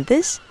Malherbe, and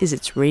this is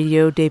its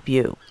radio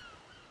debut.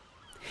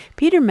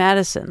 Peter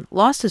Madison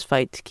lost his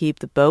fight to keep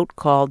the boat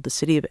called the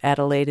City of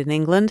Adelaide in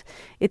England.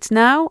 It's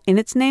now in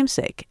its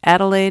namesake,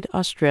 Adelaide,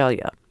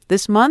 Australia.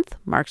 This month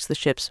marks the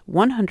ship's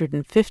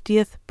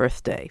 150th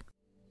birthday.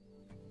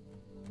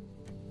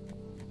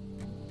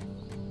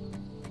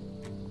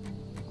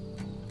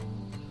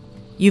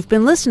 You've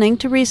been listening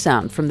to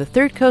Resound from the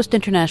Third Coast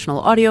International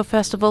Audio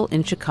Festival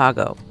in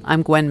Chicago.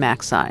 I'm Gwen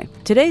Macsai.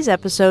 Today's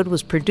episode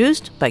was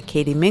produced by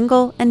Katie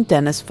Mingle and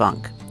Dennis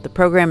Funk. The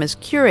program is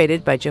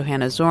curated by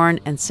Johanna Zorn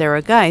and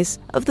Sarah Geis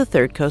of the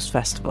Third Coast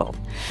Festival.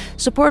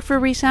 Support for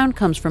Resound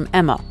comes from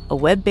Emma, a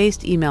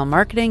web-based email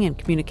marketing and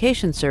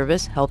communication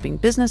service helping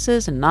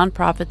businesses and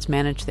nonprofits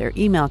manage their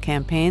email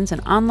campaigns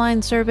and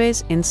online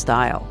surveys in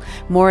style.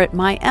 More at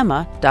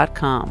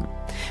myemma.com.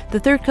 The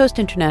Third Coast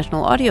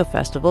International Audio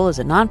Festival is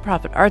a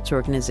nonprofit arts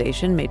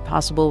organization made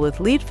possible with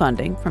lead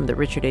funding from the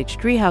Richard H.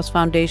 Driehaus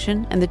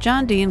Foundation and the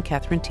John D. and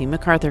Catherine T.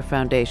 MacArthur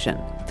Foundation.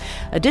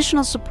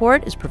 Additional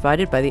support is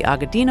provided by the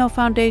Agudino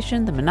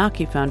Foundation, the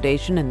Menaki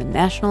Foundation, and the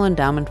National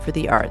Endowment for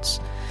the Arts.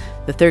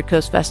 The Third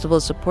Coast Festival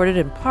is supported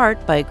in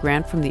part by a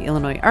grant from the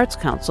Illinois Arts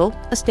Council,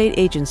 a state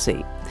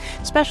agency.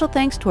 Special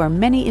thanks to our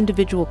many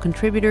individual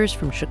contributors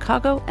from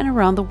Chicago and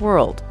around the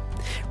world.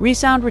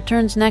 Resound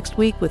returns next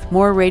week with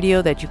more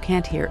radio that you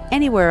can't hear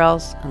anywhere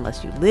else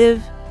unless you live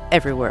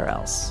everywhere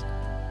else.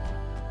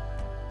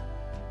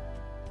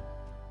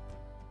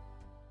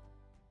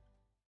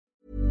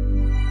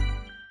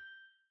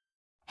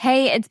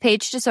 Hey, it's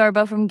Paige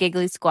DeSorbo from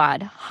Giggly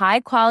Squad. High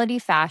quality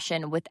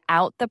fashion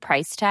without the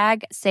price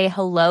tag. Say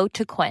hello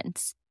to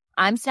Quince.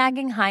 I'm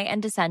snagging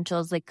high-end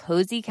essentials like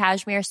cozy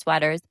cashmere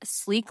sweaters,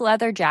 sleek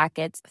leather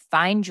jackets,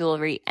 fine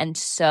jewelry, and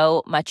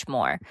so much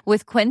more.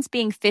 With Quince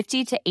being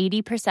 50 to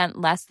 80%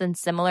 less than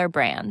similar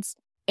brands.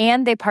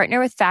 And they partner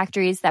with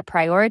factories that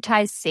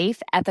prioritize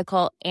safe,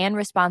 ethical, and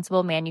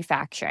responsible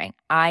manufacturing.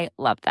 I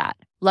love that.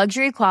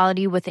 Luxury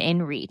quality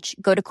within reach.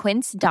 Go to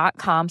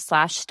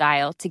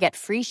quince.com/style to get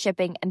free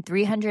shipping and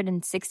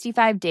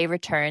 365-day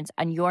returns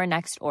on your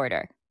next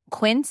order.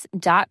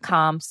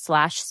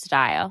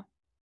 Quince.com/style.